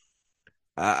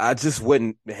I just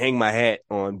wouldn't hang my hat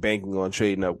on banking on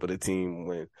trading up with a team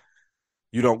when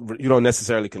you don't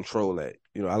necessarily control that.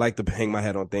 I like to hang my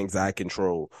hat on things I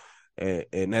control,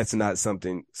 and that's not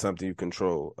something you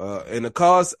control. And the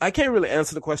cause, I can't really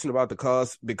answer the question about the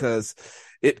cause because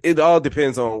it all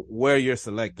depends on where you're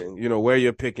selecting. Where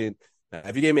you're picking.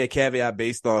 If you gave me a caveat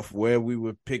based off where we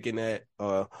were picking at,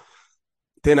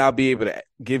 then I'll be able to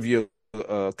give you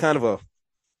kind of a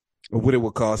what it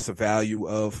would cost, the value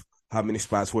of how many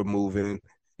spots we're moving,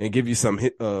 and give you some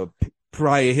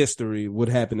prior history, what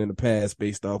happened in the past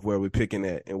based off where we're picking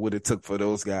at and what it took for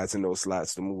those guys in those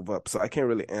slots to move up. So I can't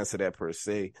really answer that per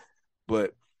se,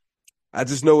 but I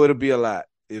just know it'll be a lot,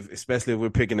 especially if we're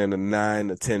picking in the 9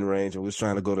 to 10 range and we're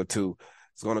trying to go to 2.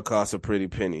 It's going to cost a pretty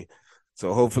penny.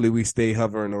 So hopefully we stay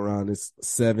hovering around this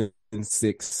 7,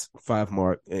 6, 5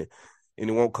 mark, and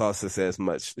it won't cost us as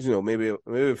much. Maybe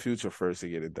a future first to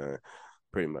get it done,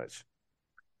 pretty much.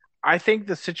 I think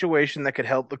the situation that could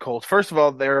help the Colts, first of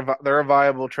all, they're a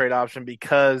viable trade option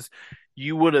because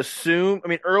you would assume. I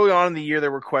mean, early on in the year,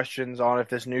 there were questions on if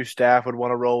this new staff would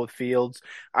want to roll with Fields.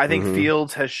 I think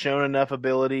Fields has shown enough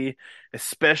ability,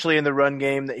 especially in the run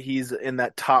game, that he's in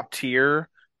that top tier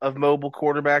of mobile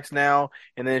quarterbacks now.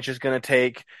 And then it's just going to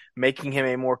take making him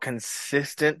a more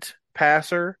consistent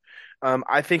passer.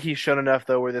 I think he's shown enough,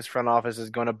 though, where this front office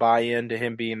is going to buy into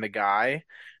him being the guy.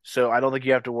 So I don't think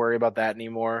you have to worry about that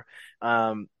anymore.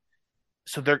 I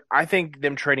think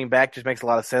them trading back just makes a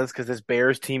lot of sense because this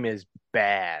Bears team is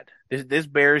bad. This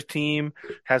Bears team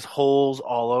has holes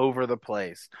all over the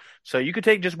place. So you could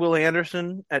take just Will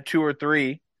Anderson at 2 or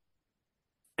 3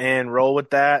 and roll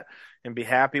with that and be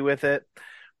happy with it.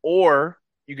 Or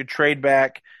you could trade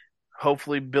back,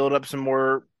 hopefully build up some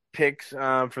more picks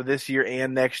for this year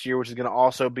and next year, which is going to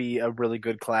also be a really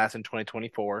good class in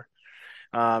 2024.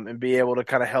 And be able to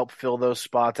kind of help fill those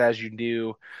spots as you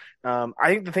do. I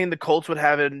think the thing the Colts would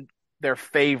have in their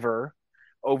favor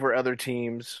over other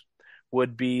teams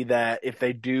would be that if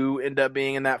they do end up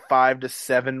being in that 5 to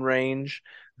 7 range,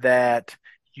 that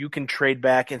you can trade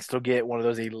back and still get one of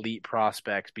those elite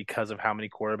prospects because of how many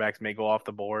quarterbacks may go off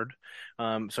the board.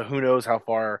 So who knows how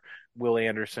far Will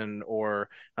Anderson or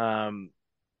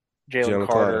Jalen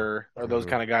Carter or those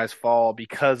kind of guys fall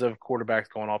because of quarterbacks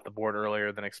going off the board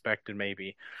earlier than expected,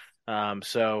 maybe.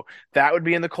 So that would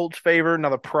be in the Colts' favor. Now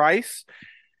the price,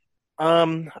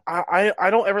 I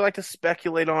don't ever like to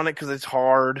speculate on it because it's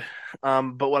hard.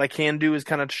 But what I can do is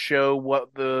kind of show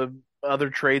what the other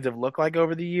trades have looked like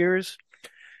over the years.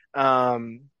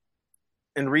 In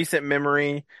recent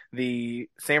memory, the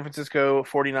San Francisco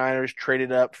 49ers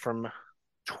traded up from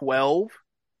 12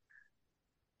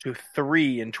 to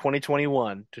 3 in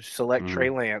 2021 to select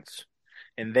Trey Lance,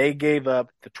 and they gave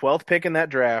up the 12th pick in that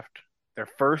draft, their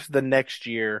first the next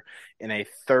year, and a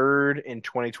third in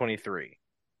 2023.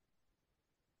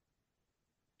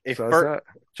 A first,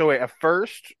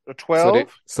 a 12.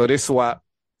 So they swap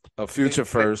a future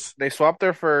first. They swapped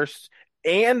their first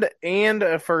and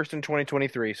a first in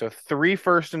 2023. So 3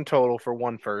 firsts in total for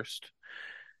 1 first.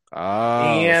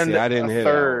 And see, I didn't hear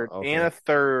third, that one. Okay. And a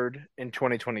third in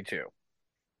 2022.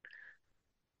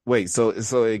 Wait, so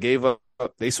it gave up.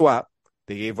 They swapped.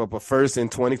 They gave up a first in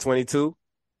 2022,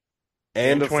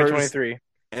 and a 2023,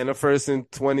 and a first in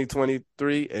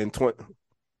 2023,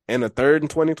 and a third in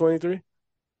 2023.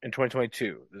 In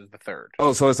 2022, this is the third.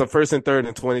 Oh, so it's a first and third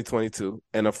in 2022,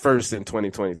 and a first in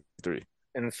 2023,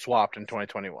 and swapped in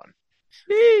 2021.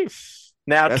 Sheesh.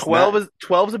 Now 12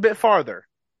 is a bit farther.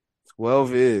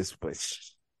 12 is, but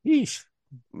sheesh.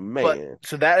 Man.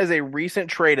 So that is a recent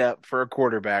trade up for a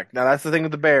quarterback. Now that's the thing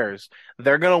with the Bears.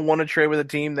 They're going to want to trade with a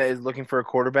team that is looking for a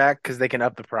quarterback because they can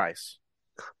up the price.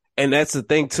 And that's the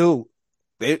thing too.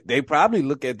 They probably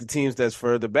look at the teams that's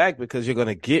further back because you're going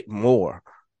to get more.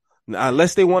 Now,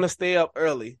 unless they want to stay up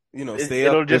early, stay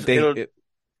up if It'll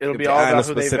be they all eyeing about a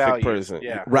who they specific value. person.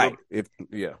 Yeah. Right.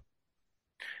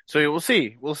 So we'll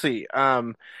see. We'll see.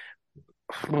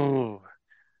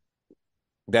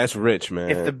 That's rich, man.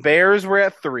 If the Bears were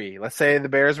at 3, let's say the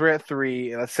Bears were at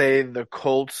 3, and let's say the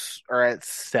Colts are at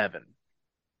 7,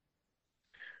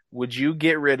 would you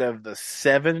get rid of the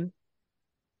 7,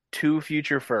 2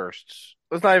 future firsts?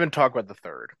 Let's not even talk about the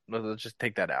third. Let's just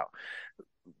take that out.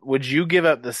 Would you give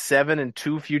up the 7 and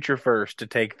 2 future firsts to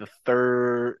take the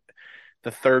third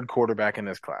quarterback in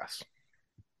this class?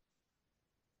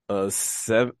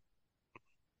 7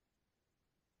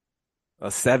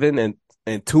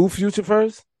 and 2 future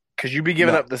firsts? Because you'd be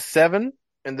giving up the 7,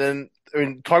 and then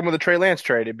talking about the Trey Lance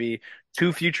trade, it'd be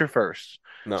 2 future firsts.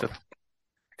 No,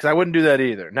 because I wouldn't do that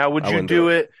either. Now, would you do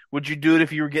it? Would you do it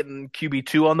if you were getting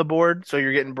QB2 on the board? So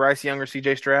you're getting Bryce Young or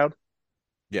CJ Stroud?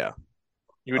 Yeah,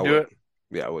 you would do it.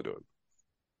 Yeah, I would do it.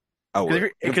 I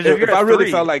would. Because if I really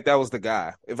felt like that was the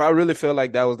guy,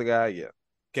 yeah,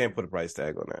 can't put a price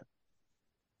tag on that.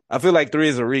 I feel like 3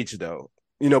 is a reach, though.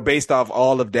 Based off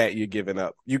all of that you're giving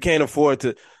up, you can't afford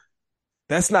to.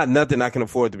 That's not nothing I can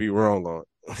afford to be wrong on.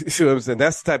 You see what I'm saying?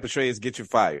 That's the type of trades get you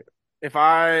fired. If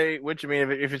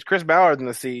it's Chris Ballard in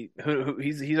the seat,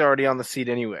 he's already on the seat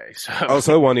anyway. So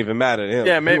it won't even matter to him.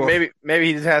 Yeah, maybe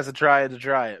he just has to try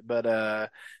it. But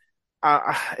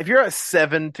if you're at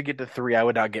 7 to get to 3, I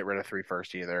would not get rid of 3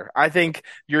 first either. I think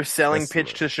your selling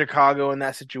pitch to Chicago in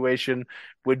that situation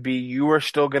would be you are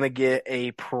still going to get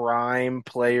a prime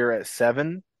player at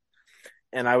 7,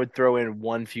 and I would throw in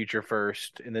 1 future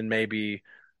first, and then maybe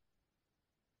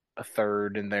a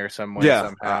third in there somewhere. Yeah,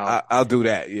 somehow. I'll do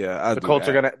that. Yeah, the Colts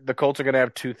are gonna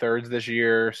have 2/3 this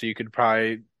year, so you could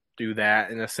probably do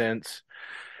that in a sense.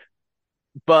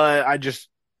 But I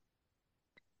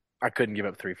couldn't give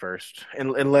up 3 first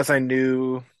unless I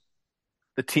knew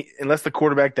unless the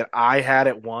quarterback that I had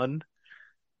at 1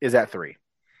 is at 3.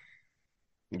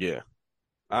 Yeah,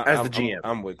 as the GM,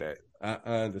 I'm with that. I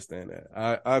understand that.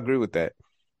 I agree with that.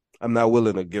 I'm not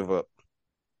willing to give up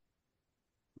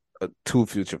 2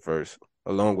 future firsts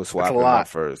along with swapping my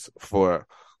first for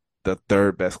the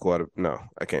third best quarter. No,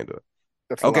 I can't do it.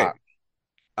 That's okay. A lot.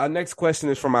 Our next question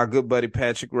is from our good buddy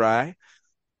Patrick Rye.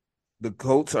 The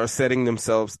Colts are setting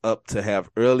themselves up to have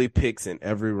early picks in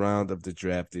every round of the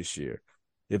draft this year.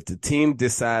 If the team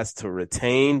decides to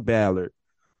retain Ballard,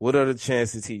 what are the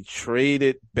chances he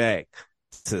traded back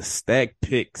to stack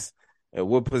picks? And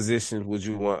what positions would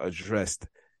you want addressed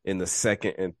in the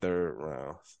second and third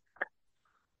rounds?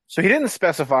 So he didn't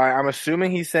specify. I'm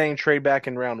assuming he's saying trade back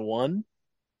in round 1.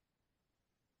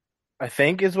 I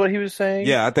think is what he was saying.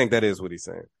 Yeah, I think that is what he's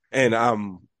saying. And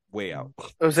I'm way out.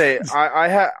 I was saying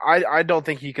I don't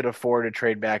think he could afford to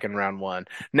trade back in round 1.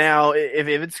 Now, if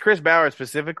it's Chris Ballard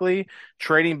specifically,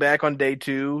 trading back on day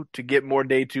 2 to get more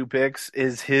day 2 picks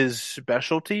is his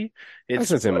specialty.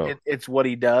 It's what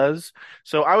he does.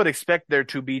 So I would expect there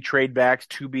to be trade backs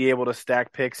to be able to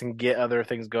stack picks and get other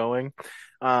things going.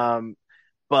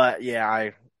 But yeah,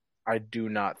 I do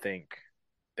not think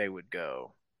they would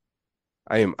go.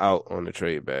 I am out on the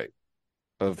trade back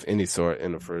of any sort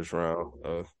in the first round.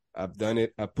 I've done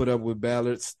it. I put up with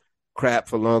Ballard's crap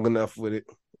for long enough with it.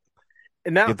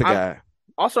 And now get the guy.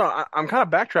 Also, I'm kind of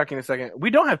backtracking a second. We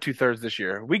don't have 2/3 this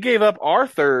year. We gave up our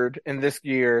third in this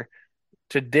year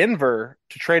to Denver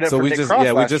to trade up for Nick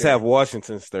Cross. We just have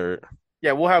Washington's third.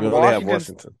 Yeah, we'll have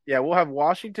Washington. Yeah, we'll have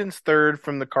Washington's third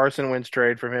from the Carson Wentz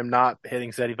trade from him not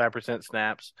hitting 75%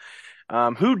 snaps.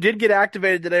 Who did get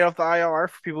activated today off the IR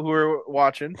for people who are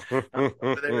watching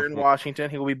over there in Washington.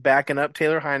 He will be backing up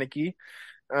Taylor Heineke.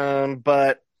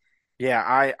 But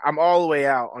yeah, I'm all the way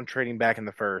out on trading back in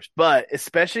the first. But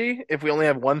especially if we only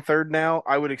have 1/3 now,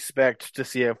 I would expect to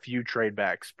see a few trade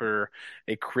backs for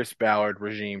a Chris Ballard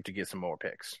regime to get some more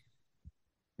picks.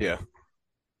 Yeah.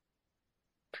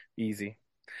 Easy.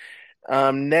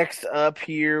 Next up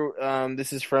here,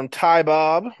 this is from Ty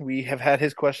Bob. We have had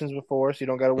his questions before, so you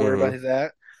don't got to worry about his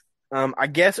that. I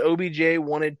guess OBJ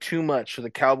wanted too much, so the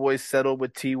Cowboys settled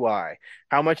with TY.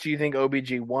 How much do you think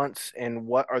OBJ wants, and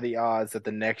what are the odds that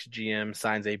the next GM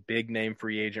signs a big-name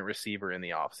free agent receiver in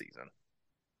the offseason?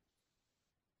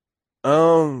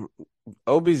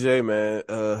 OBJ, man,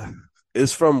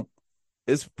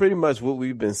 it's pretty much what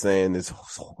we've been saying this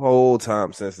whole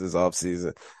time since this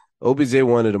offseason. OBJ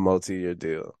wanted a multi-year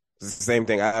deal. It's the same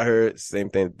thing I heard,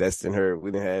 same thing Destin heard. We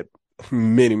done had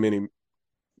many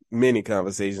many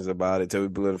conversations about it till we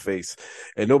blew in the face,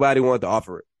 and nobody wanted to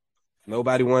offer it.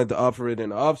 Nobody wanted to offer it in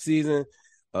the offseason.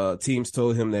 Teams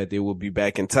told him that they will be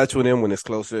back in touch with him when it's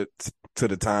closer to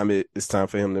the time it's time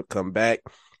for him to come back.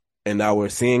 And now we're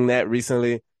seeing that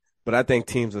recently. But I think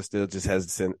teams are still just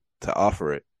hesitant to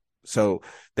offer it. So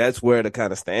that's where the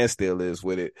kind of standstill is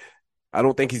with it. I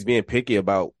don't think he's being picky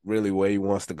about really where he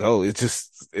wants to go.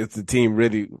 It's the team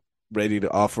really ready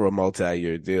to offer a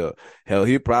multi-year deal. Hell,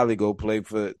 he'd probably go play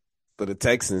for the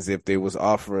Texans if they was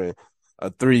offering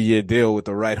a 3-year deal with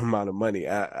the right amount of money.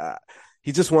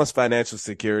 He just wants financial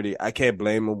security. I can't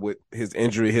blame him with his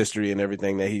injury history and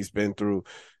everything that he's been through.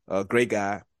 Great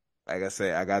guy. Like I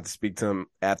said, I got to speak to him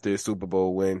after his Super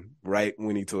Bowl win, right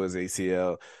when he tore his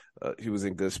ACL. He was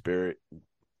in good spirit.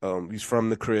 He's from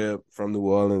the crib, from New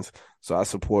Orleans, so I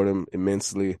support him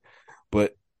immensely.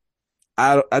 But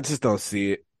I just don't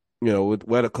see it. You know, with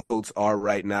where the Colts are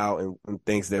right now and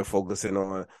things they're focusing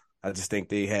on, I just think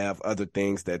they have other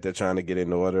things that they're trying to get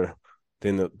in order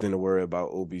than to worry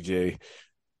about OBJ.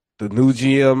 The new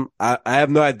GM, I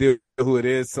have no idea who it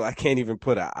is, so I can't even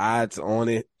put an odds on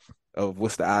it of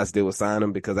what's the odds they will sign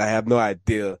him because I have no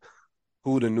idea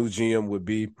who the new GM would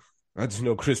be. I just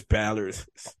know Chris Ballard.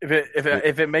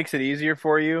 If it makes it easier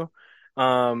for you,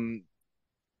 I'm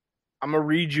gonna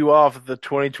read you off the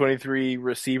 2023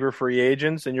 receiver free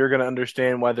agents, and you're gonna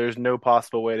understand why there's no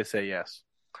possible way to say yes.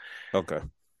 Okay.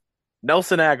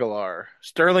 Nelson Aguilar,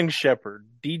 Sterling Shepard,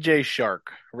 DJ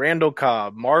Shark, Randall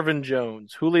Cobb, Marvin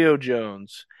Jones, Julio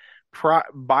Jones,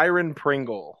 Byron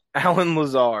Pringle, Alan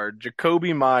Lazard,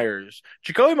 Jacoby Myers.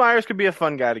 Jacoby Myers could be a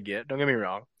fun guy to get, don't get me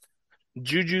wrong.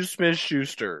 Juju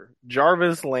Smith-Schuster,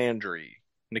 Jarvis Landry,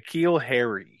 N'Keal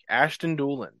Harry, Ashton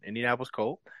Doolin, Indianapolis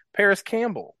Colt, Paris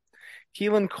Campbell,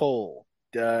 Keelan Cole.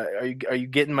 Are you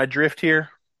getting my drift here?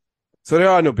 So there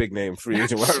are no big name free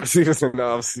agent wide receivers in the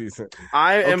offseason.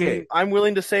 I'm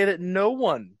willing to say that no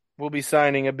one will be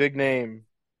signing a big name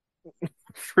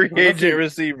free agent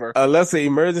receiver unless an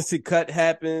emergency cut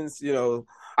happens. You know,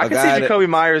 I can see Jacoby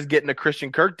Myers getting a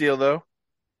Christian Kirk deal though.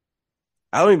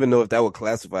 I don't even know if that would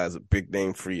classify as a big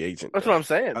name free agent. That's what I'm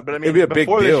saying. But I mean, it'd be a big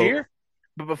deal.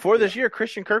 Before this year,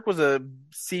 Christian Kirk was a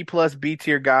C plus B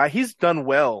tier guy. He's done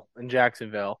well in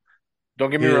Jacksonville. Don't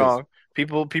get me wrong.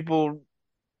 People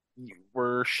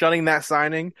were shunning that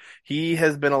signing. He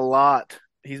has been a lot.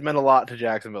 He's meant a lot to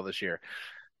Jacksonville this year.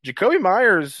 Jacoby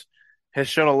Myers has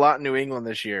shown a lot in New England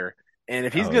this year. And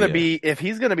if he's gonna be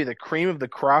the cream of the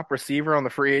crop receiver on the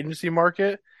free agency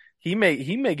market, he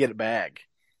may get a bag.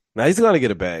 Now he's gonna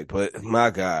get a bag, but my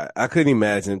God, I couldn't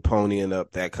imagine ponying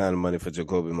up that kind of money for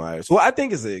Jacoby Myers. Well, I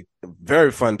think is a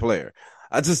very fun player.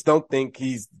 I just don't think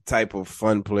he's the type of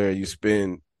fun player you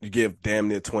give damn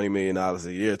near $20 million a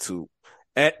year to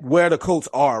at where the Colts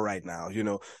are right now. You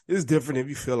know, it's different if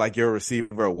you feel like you're a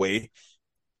receiver away.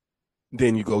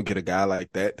 Then you go get a guy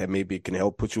like that maybe can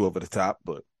help put you over the top,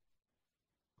 but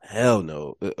hell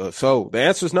no. So the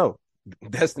answer is no.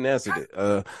 Destin answered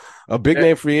it. A big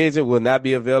name free agent will not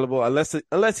be available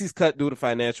unless he's cut due to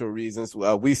financial reasons.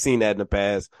 We've seen that in the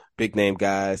past. Big name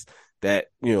guys that,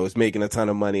 you know, is making a ton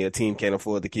of money. A team can't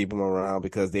afford to keep him around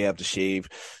because they have to shave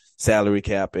salary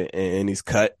cap and he's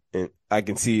cut. And I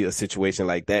can see a situation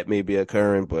like that maybe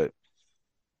occurring, but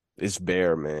it's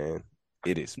bare, man.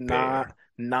 It is bare.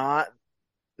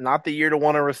 Not the year to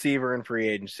want a receiver in free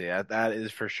agency. That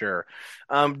is for sure.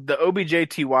 The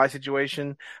OBJ-TY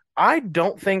situation, I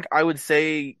don't think I would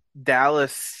say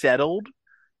Dallas settled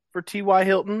for T.Y.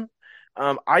 Hilton.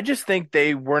 I just think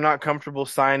they were not comfortable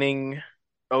signing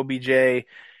OBJ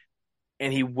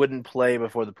and he wouldn't play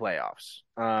before the playoffs.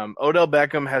 Odell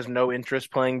Beckham has no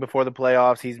interest playing before the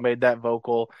playoffs. He's made that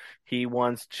vocal. He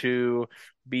wants to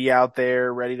be out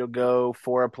there ready to go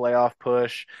for a playoff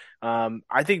push.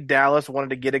 I think Dallas wanted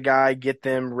to get a guy, get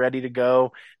them ready to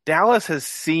go. Dallas has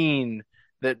seen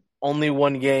that only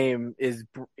one game is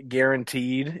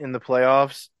guaranteed in the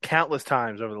playoffs countless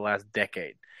times over the last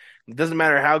decade. It doesn't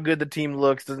matter how good the team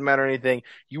looks, doesn't matter anything.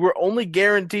 You were only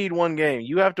guaranteed one game.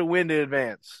 You have to win to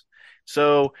advance.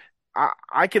 So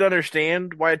I could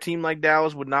understand why a team like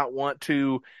Dallas would not want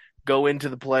to go into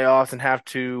the playoffs and have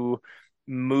to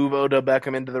move Odell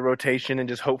Beckham into the rotation and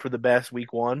just hope for the best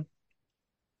week one.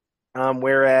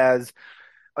 Whereas,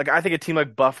 like, I think a team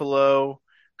like Buffalo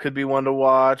could be one to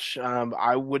watch.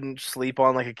 I wouldn't sleep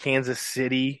on like a Kansas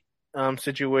City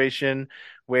situation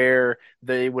where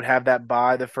they would have that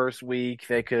bye the first week.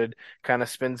 They could kind of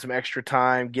spend some extra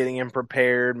time getting him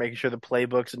prepared, making sure the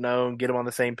playbook's known, get him on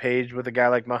the same page with a guy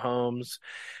like Mahomes.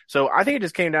 So I think it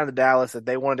just came down to Dallas that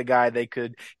they wanted a guy they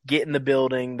could get in the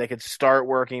building, they could start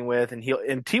working with,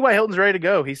 and T.Y. Hilton's ready to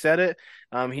go. He said it.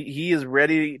 He is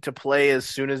ready to play as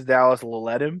soon as Dallas will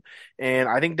let him, and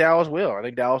I think Dallas will. I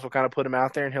think Dallas will kind of put him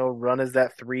out there, and he'll run as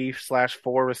that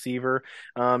 3/4 receiver.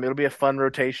 It'll be a fun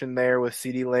rotation there with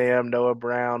CeeDee Lamb, Noah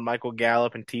Brown, Michael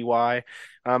Gallup, and Ty.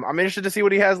 I'm interested to see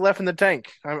what he has left in the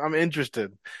tank. I'm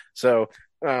interested. So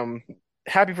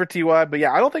happy for Ty, but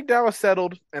yeah, I don't think Dallas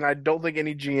settled, and I don't think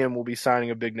any GM will be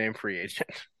signing a big name free agent.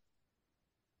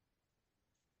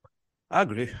 I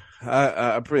agree.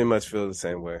 I pretty much feel the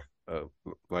same way.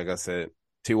 Like I said,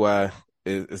 Ty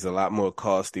is a lot more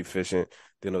cost efficient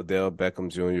than Odell Beckham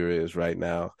Jr. is right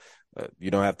now. You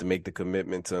don't have to make the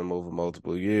commitment to him over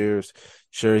multiple years.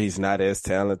 Sure, he's not as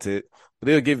talented, but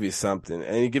he'll give you something,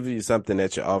 and he'll give you something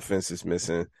that your offense is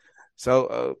missing.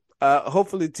 So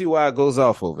hopefully Ty goes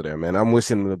off over there, man. I'm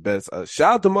wishing him the best.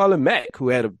 Shout out to Marlon Mack, who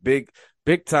had a big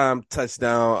time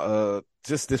touchdown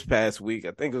just this past week.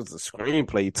 I think it was a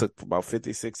screenplay he took for about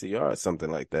 50, 60 yards, something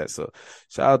like that. So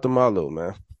shout out to Marlo,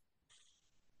 man.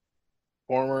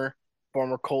 Former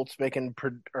Colts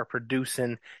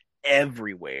producing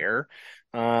everywhere.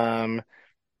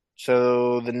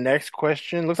 So the next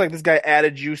question looks like this guy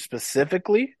added you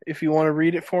specifically. If you want to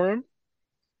read it for him.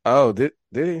 Oh, did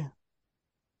he?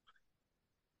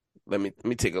 Let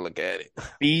me take a look at it.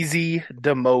 Beezy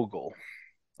DeMogul.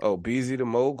 Oh, Beezy the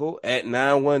Mogul at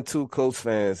 912 Colts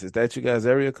fans. Is that you guys'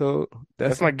 area code?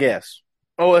 That's my guess.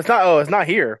 Oh, it's not. Oh, it's not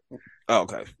here. Oh,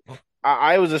 okay.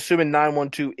 I was assuming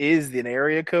 912 is an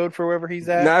area code for wherever he's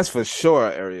at. That's for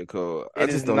sure area code. I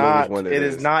just don't know which one it is.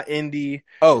 It is not Indy.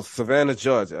 Oh, Savannah,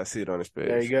 Georgia. I see it on his page.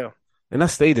 There you go. And I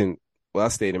stayed in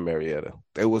Marietta.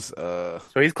 It was So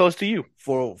he's close to you.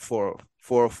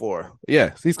 404.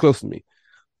 Yeah, he's close to me.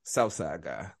 Southside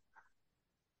guy.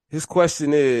 His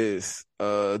question is,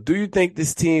 do you think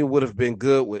this team would have been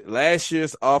good with last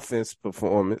year's offense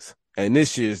performance and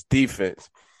this year's defense?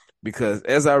 Because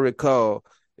as I recall,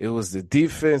 it was the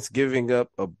defense giving up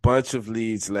a bunch of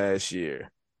leads last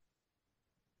year.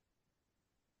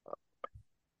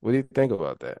 What do you think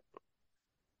about that?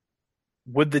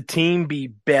 Would the team be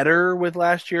better with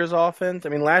last year's offense? I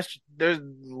mean, last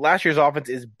year's offense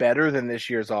is better than this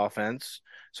year's offense.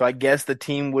 So I guess the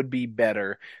team would be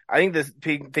better. I think the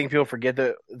thing people forget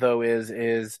though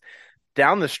is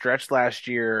down the stretch last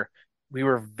year, we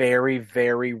were very,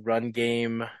 very run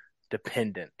game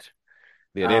dependent.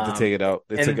 Yeah, they had to take it out.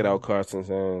 They took it out Carson's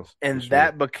hands. And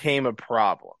that became a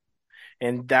problem.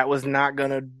 And that was not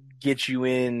going to get you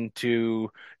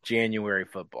into January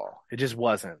football. It just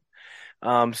wasn't.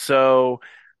 So,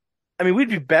 I mean, we'd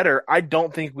be better. I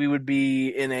don't think we would be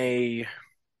in a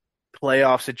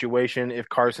playoff situation if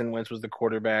Carson Wentz was the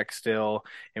quarterback still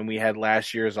and we had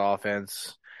last year's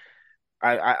offense.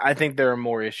 I think there are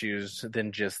more issues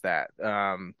than just that.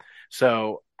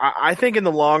 So I think in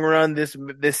the long run, this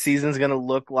season's going to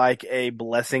look like a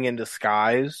blessing in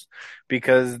disguise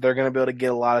because they're going to be able to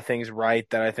get a lot of things right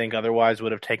that I think otherwise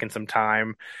would have taken some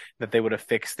time, that they would have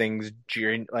fixed things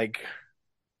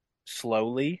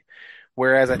slowly.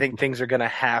 Whereas I think things are going to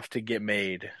have to get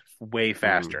made way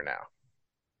faster now.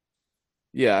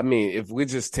 Yeah, I mean, if we're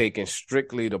just taking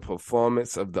strictly the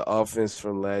performance of the offense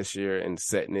from last year and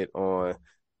setting it on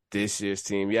this year's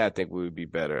team, yeah, I think we would be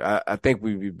better. I think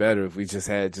we'd be better if we just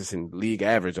had just in league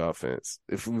average offense.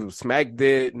 If we were smack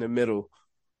dead in the middle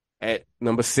at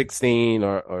number 16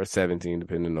 or 17,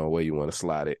 depending on where you want to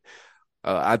slide it,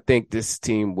 I think this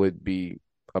team would be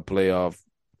a playoff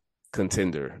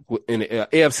contender, in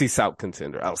AFC South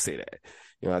contender. I'll say that.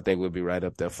 I think we'll be right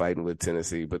up there fighting with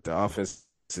Tennessee, but the offense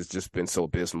has just been so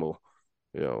abysmal.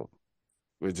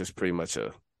 We're just pretty much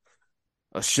a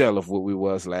shell of what we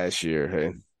was last year.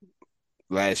 And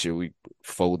last year we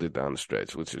folded down the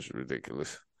stretch, which is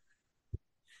ridiculous.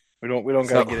 We don't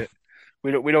gotta get it.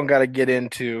 We don't gotta get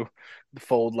into the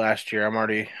fold last year. I'm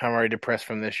already depressed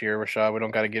from this year, Rashad. We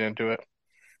don't gotta get into it.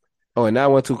 Oh, and now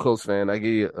 1-2 Colts fan. I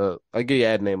give you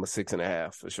ad name of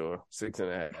 6.5 for sure.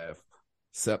 6.5.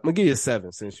 So I'm gonna give you a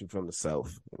 7 since you're from the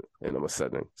South and I'm a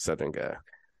Southern guy.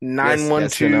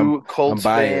 912 Colts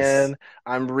fan.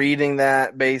 I'm reading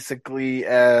that basically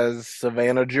as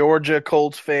Savannah, Georgia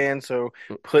Colts fan. So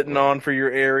putting on for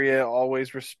your area,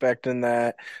 always respecting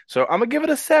that. So I'm gonna give it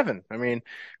a 7. I mean,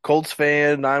 Colts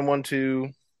fan,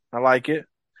 912. I like it.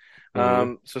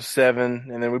 So 7,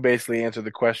 and then we basically answered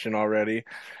the question already.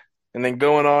 And then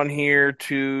going on here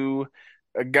to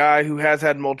a guy who has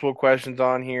had multiple questions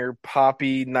on here,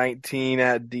 Poppy19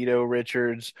 at Dito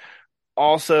Richards.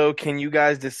 Also, can you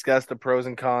guys discuss the pros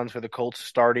and cons for the Colts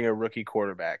starting a rookie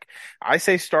quarterback? I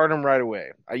say start him right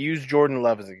away. I use Jordan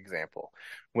Love as an example.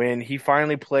 When he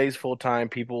finally plays full time,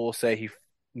 people will say he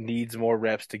needs more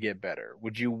reps to get better.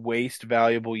 Would you waste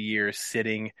valuable years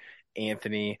sitting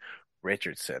Anthony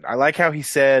Richardson? I like how he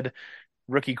said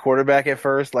rookie quarterback at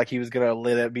first, like he was going to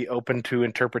let it be open to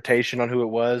interpretation on who it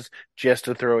was, just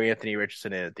to throw Anthony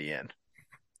Richardson in at the end.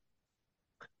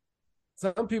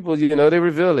 Some people, they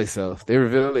reveal themselves. They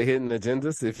reveal their hidden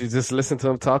agendas. If you just listen to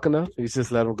them talk enough, you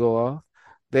just let them go off.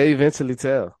 They eventually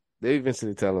tell. They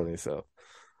eventually tell on themselves.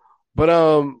 But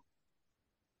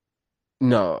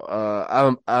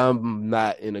no, I'm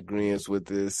not in agreement with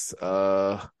this.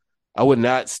 I would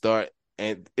not start.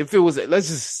 And if it was, let's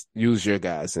just use your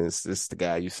guy since this is the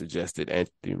guy you suggested,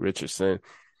 Anthony Richardson.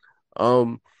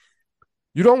 You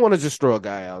don't want to just throw a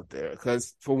guy out there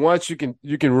because for once you can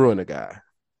ruin a guy.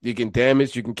 You can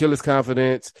damage, you can kill his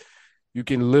confidence, you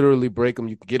can literally break him,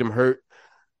 you can get him hurt.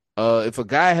 If a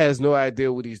guy has no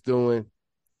idea what he's doing,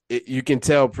 you can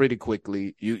tell pretty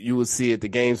quickly. You will see it. The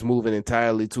game's moving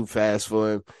entirely too fast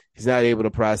for him. He's not able to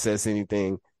process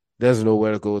anything. Doesn't know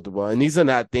where to go with the ball. And these are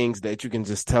not things that you can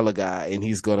just tell a guy and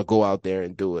he's going to go out there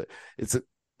and do it.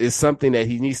 It's something that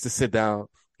he needs to sit down.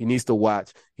 He needs to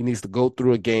watch. He needs to go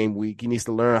through a game week. He needs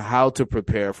to learn how to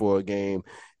prepare for a game.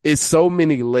 It's so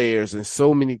many layers and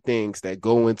so many things that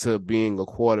go into being a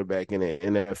quarterback in the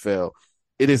NFL.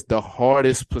 It is the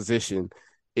hardest position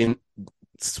in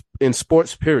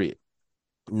sports, period.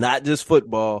 Not just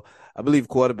football. I believe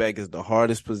quarterback is the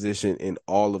hardest position in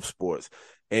all of sports.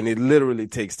 And it literally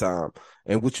takes time.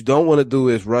 And what you don't want to do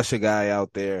is rush a guy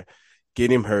out there,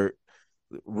 get him hurt,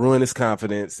 ruin his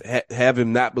confidence, have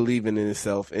him not believing in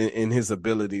himself, in his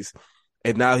abilities.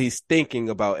 And now he's thinking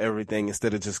about everything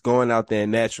instead of just going out there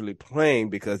and naturally playing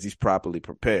because he's properly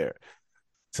prepared.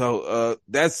 So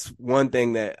that's one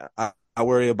thing that I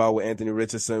worry about with Anthony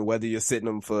Richardson, whether you're sitting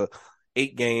him for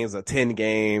 8 games or 10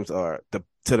 games or to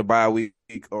the bye week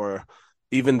or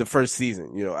even the first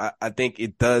season. I think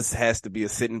it has to be a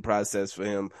sitting process for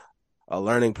him, a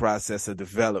learning process, a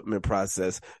development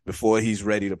process before he's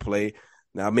ready to play.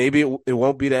 Now, maybe it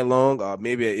won't be that long, or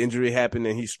maybe an injury happened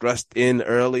and he's thrust in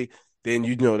early. Then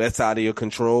that's out of your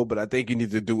control. But I think you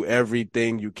need to do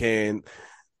everything you can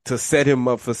to set him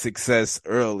up for success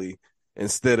early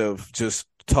instead of just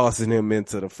tossing him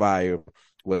into the fire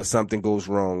where something goes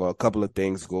wrong or a couple of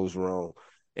things goes wrong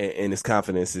and his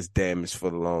confidence is damaged for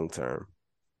the long term.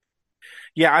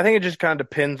 Yeah, I think it just kind of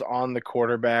depends on the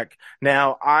quarterback.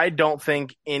 Now, I don't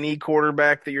think any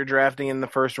quarterback that you're drafting in the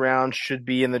first round should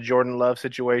be in the Jordan Love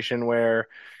situation where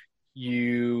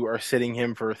you are sitting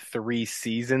him for 3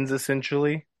 seasons,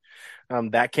 essentially.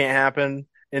 That can't happen,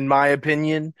 in my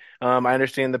opinion. I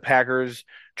understand the Packers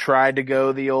tried to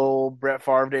go the old Brett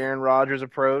Favre to Aaron Rodgers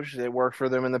approach. It worked for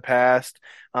them in the past.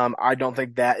 I don't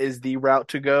think that is the route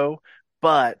to go,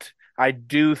 but I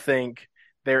do think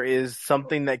there is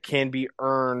something that can be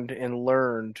earned and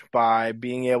learned by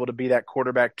being able to be that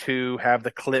quarterback too, have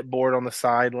the clipboard on the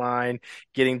sideline,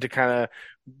 getting to kind of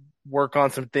work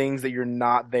on some things that you're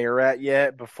not there at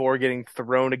yet before getting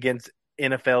thrown against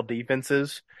NFL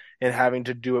defenses and having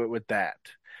to do it with that.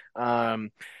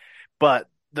 But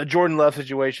the Jordan Love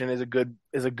situation is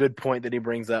a good point that he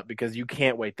brings up because you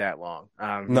can't wait that long.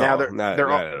 Not at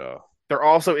all. There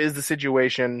also is the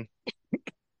situation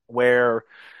where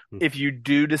if you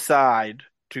do decide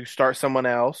to start someone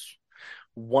else,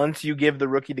 once you give the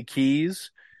rookie the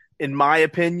keys, in my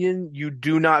opinion, you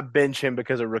do not bench him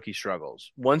because a rookie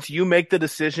struggles. Once you make the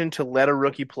decision to let a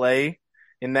rookie play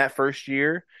in that first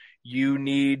year, you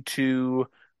need to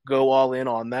go all in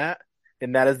on that.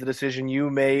 And that is the decision you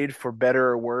made for better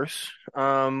or worse,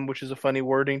 which is a funny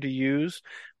wording to use.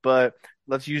 But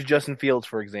let's use Justin Fields,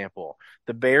 for example.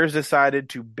 The Bears decided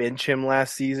to bench him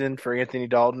last season for Anthony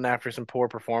Dalton after some poor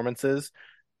performances.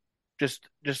 Just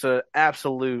an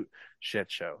absolute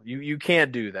shit show. You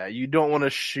can't do that. You don't want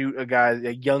to shoot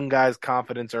a young guy's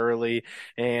confidence early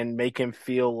and make him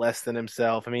feel less than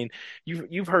himself. I mean,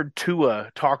 you've heard Tua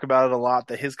talk about it a lot,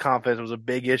 that his confidence was a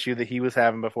big issue that he was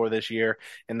having before this year.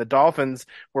 And the Dolphins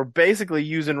were basically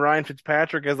using Ryan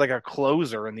Fitzpatrick as like a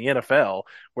closer in the NFL,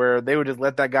 where they would just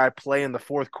let that guy play in the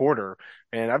fourth quarter.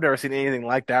 And I've never seen anything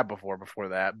like that before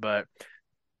that. But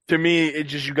to me, it's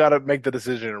just, you got to make the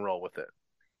decision and roll with it.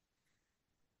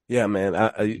 Yeah,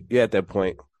 man, you're at that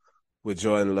point with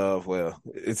Jordan Love. Well,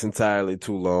 it's entirely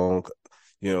too long.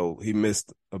 He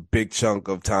missed a big chunk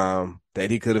of time that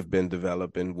he could have been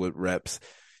developing with reps.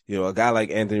 A guy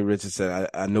like Anthony Richardson,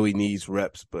 I know he needs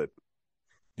reps, but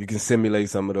You can simulate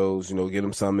some of those, get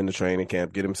him some in the training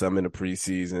camp, get him some in the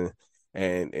preseason,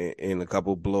 and in a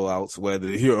couple blowouts, whether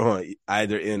you're on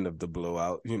either end of the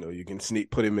blowout, you can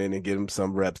put him in and get him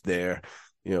some reps there.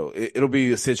 It'll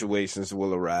be situations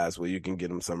will arise where you can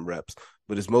get him some reps,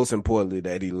 but it's most importantly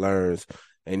that he learns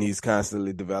and he's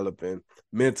constantly developing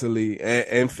mentally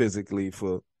and physically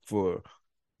for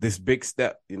this big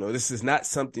step. This is not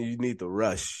something you need to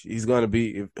rush. He's going to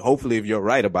be, hopefully if you're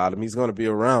right about him, he's going to be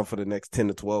around for the next 10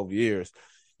 to 12 years.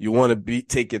 You want to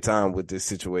take your time with this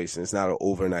situation. It's not an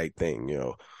overnight thing,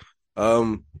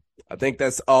 I think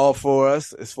that's all for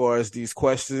us as far as these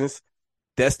questions.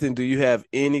 Destin, do you have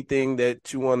anything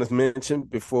that you want to mention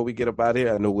before we get up out of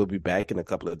here? I know we'll be back in a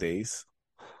couple of days.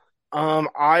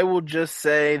 I will just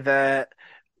say that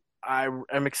I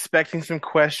am expecting some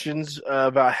questions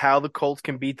about how the Colts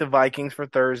can beat the Vikings for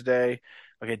Thursday.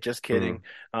 Okay, just kidding.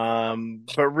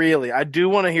 But really, I do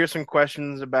want to hear some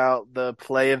questions about the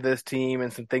play of this team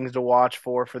and some things to watch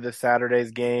for this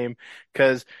Saturday's game,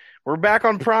 because we're back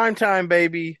on prime time,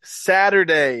 baby.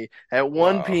 Saturday at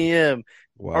 1 p.m.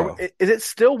 Wow. Is it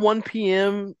still 1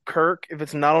 p.m. Kirk if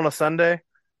it's not on a Sunday?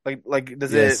 Like do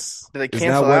they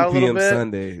cancel out a little bit?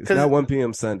 Sunday. It's not 1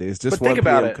 p.m. Sunday. It's just 1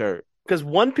 p.m. Kirk. Because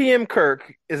 1 p.m.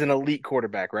 Kirk is an elite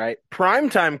quarterback, right?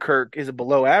 Primetime Kirk is a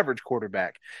below average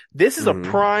quarterback. This is a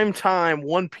primetime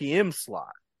 1 p.m.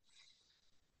 slot.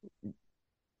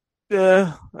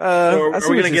 Yeah. Are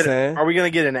we gonna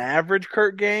get an average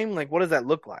Kirk game? Like, what does that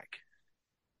look like?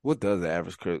 What does the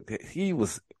average Kirk? He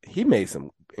made some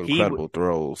incredible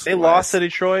throws. They lost to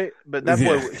Detroit, but that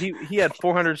boy he had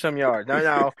 400 some yards.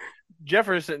 Now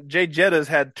Jay Jetta's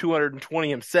had 220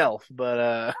 himself,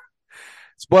 but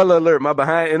spoiler alert, my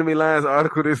Behind Enemy Lines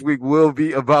article this week will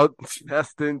be about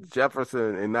Justin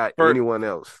Jefferson and not anyone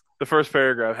else. The first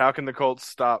paragraph, how can the Colts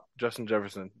stop Justin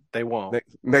Jefferson? They won't.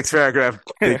 Next paragraph,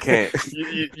 they can't.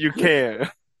 you can't.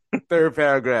 Third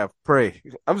paragraph, pray.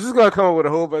 I'm just going to come up with a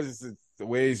whole bunch of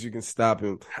ways you can stop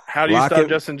him. How do you stop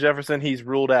Justin Jefferson? He's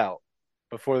ruled out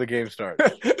before the game starts.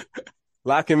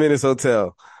 Lock him in his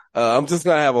hotel. I'm just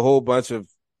going to have a whole bunch of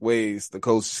ways the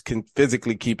coach can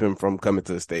physically keep him from coming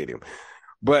to the stadium.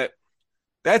 But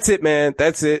that's it, man.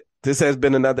 That's it. This has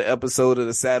been another episode of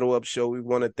the Saddle Up Show. We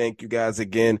want to thank you guys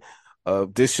again.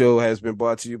 This show has been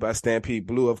brought to you by Stampede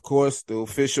Blue, of course, the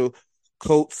official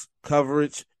Colts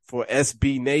coverage for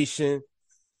SB Nation.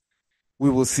 We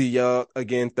will see y'all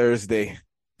again Thursday.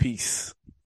 Peace.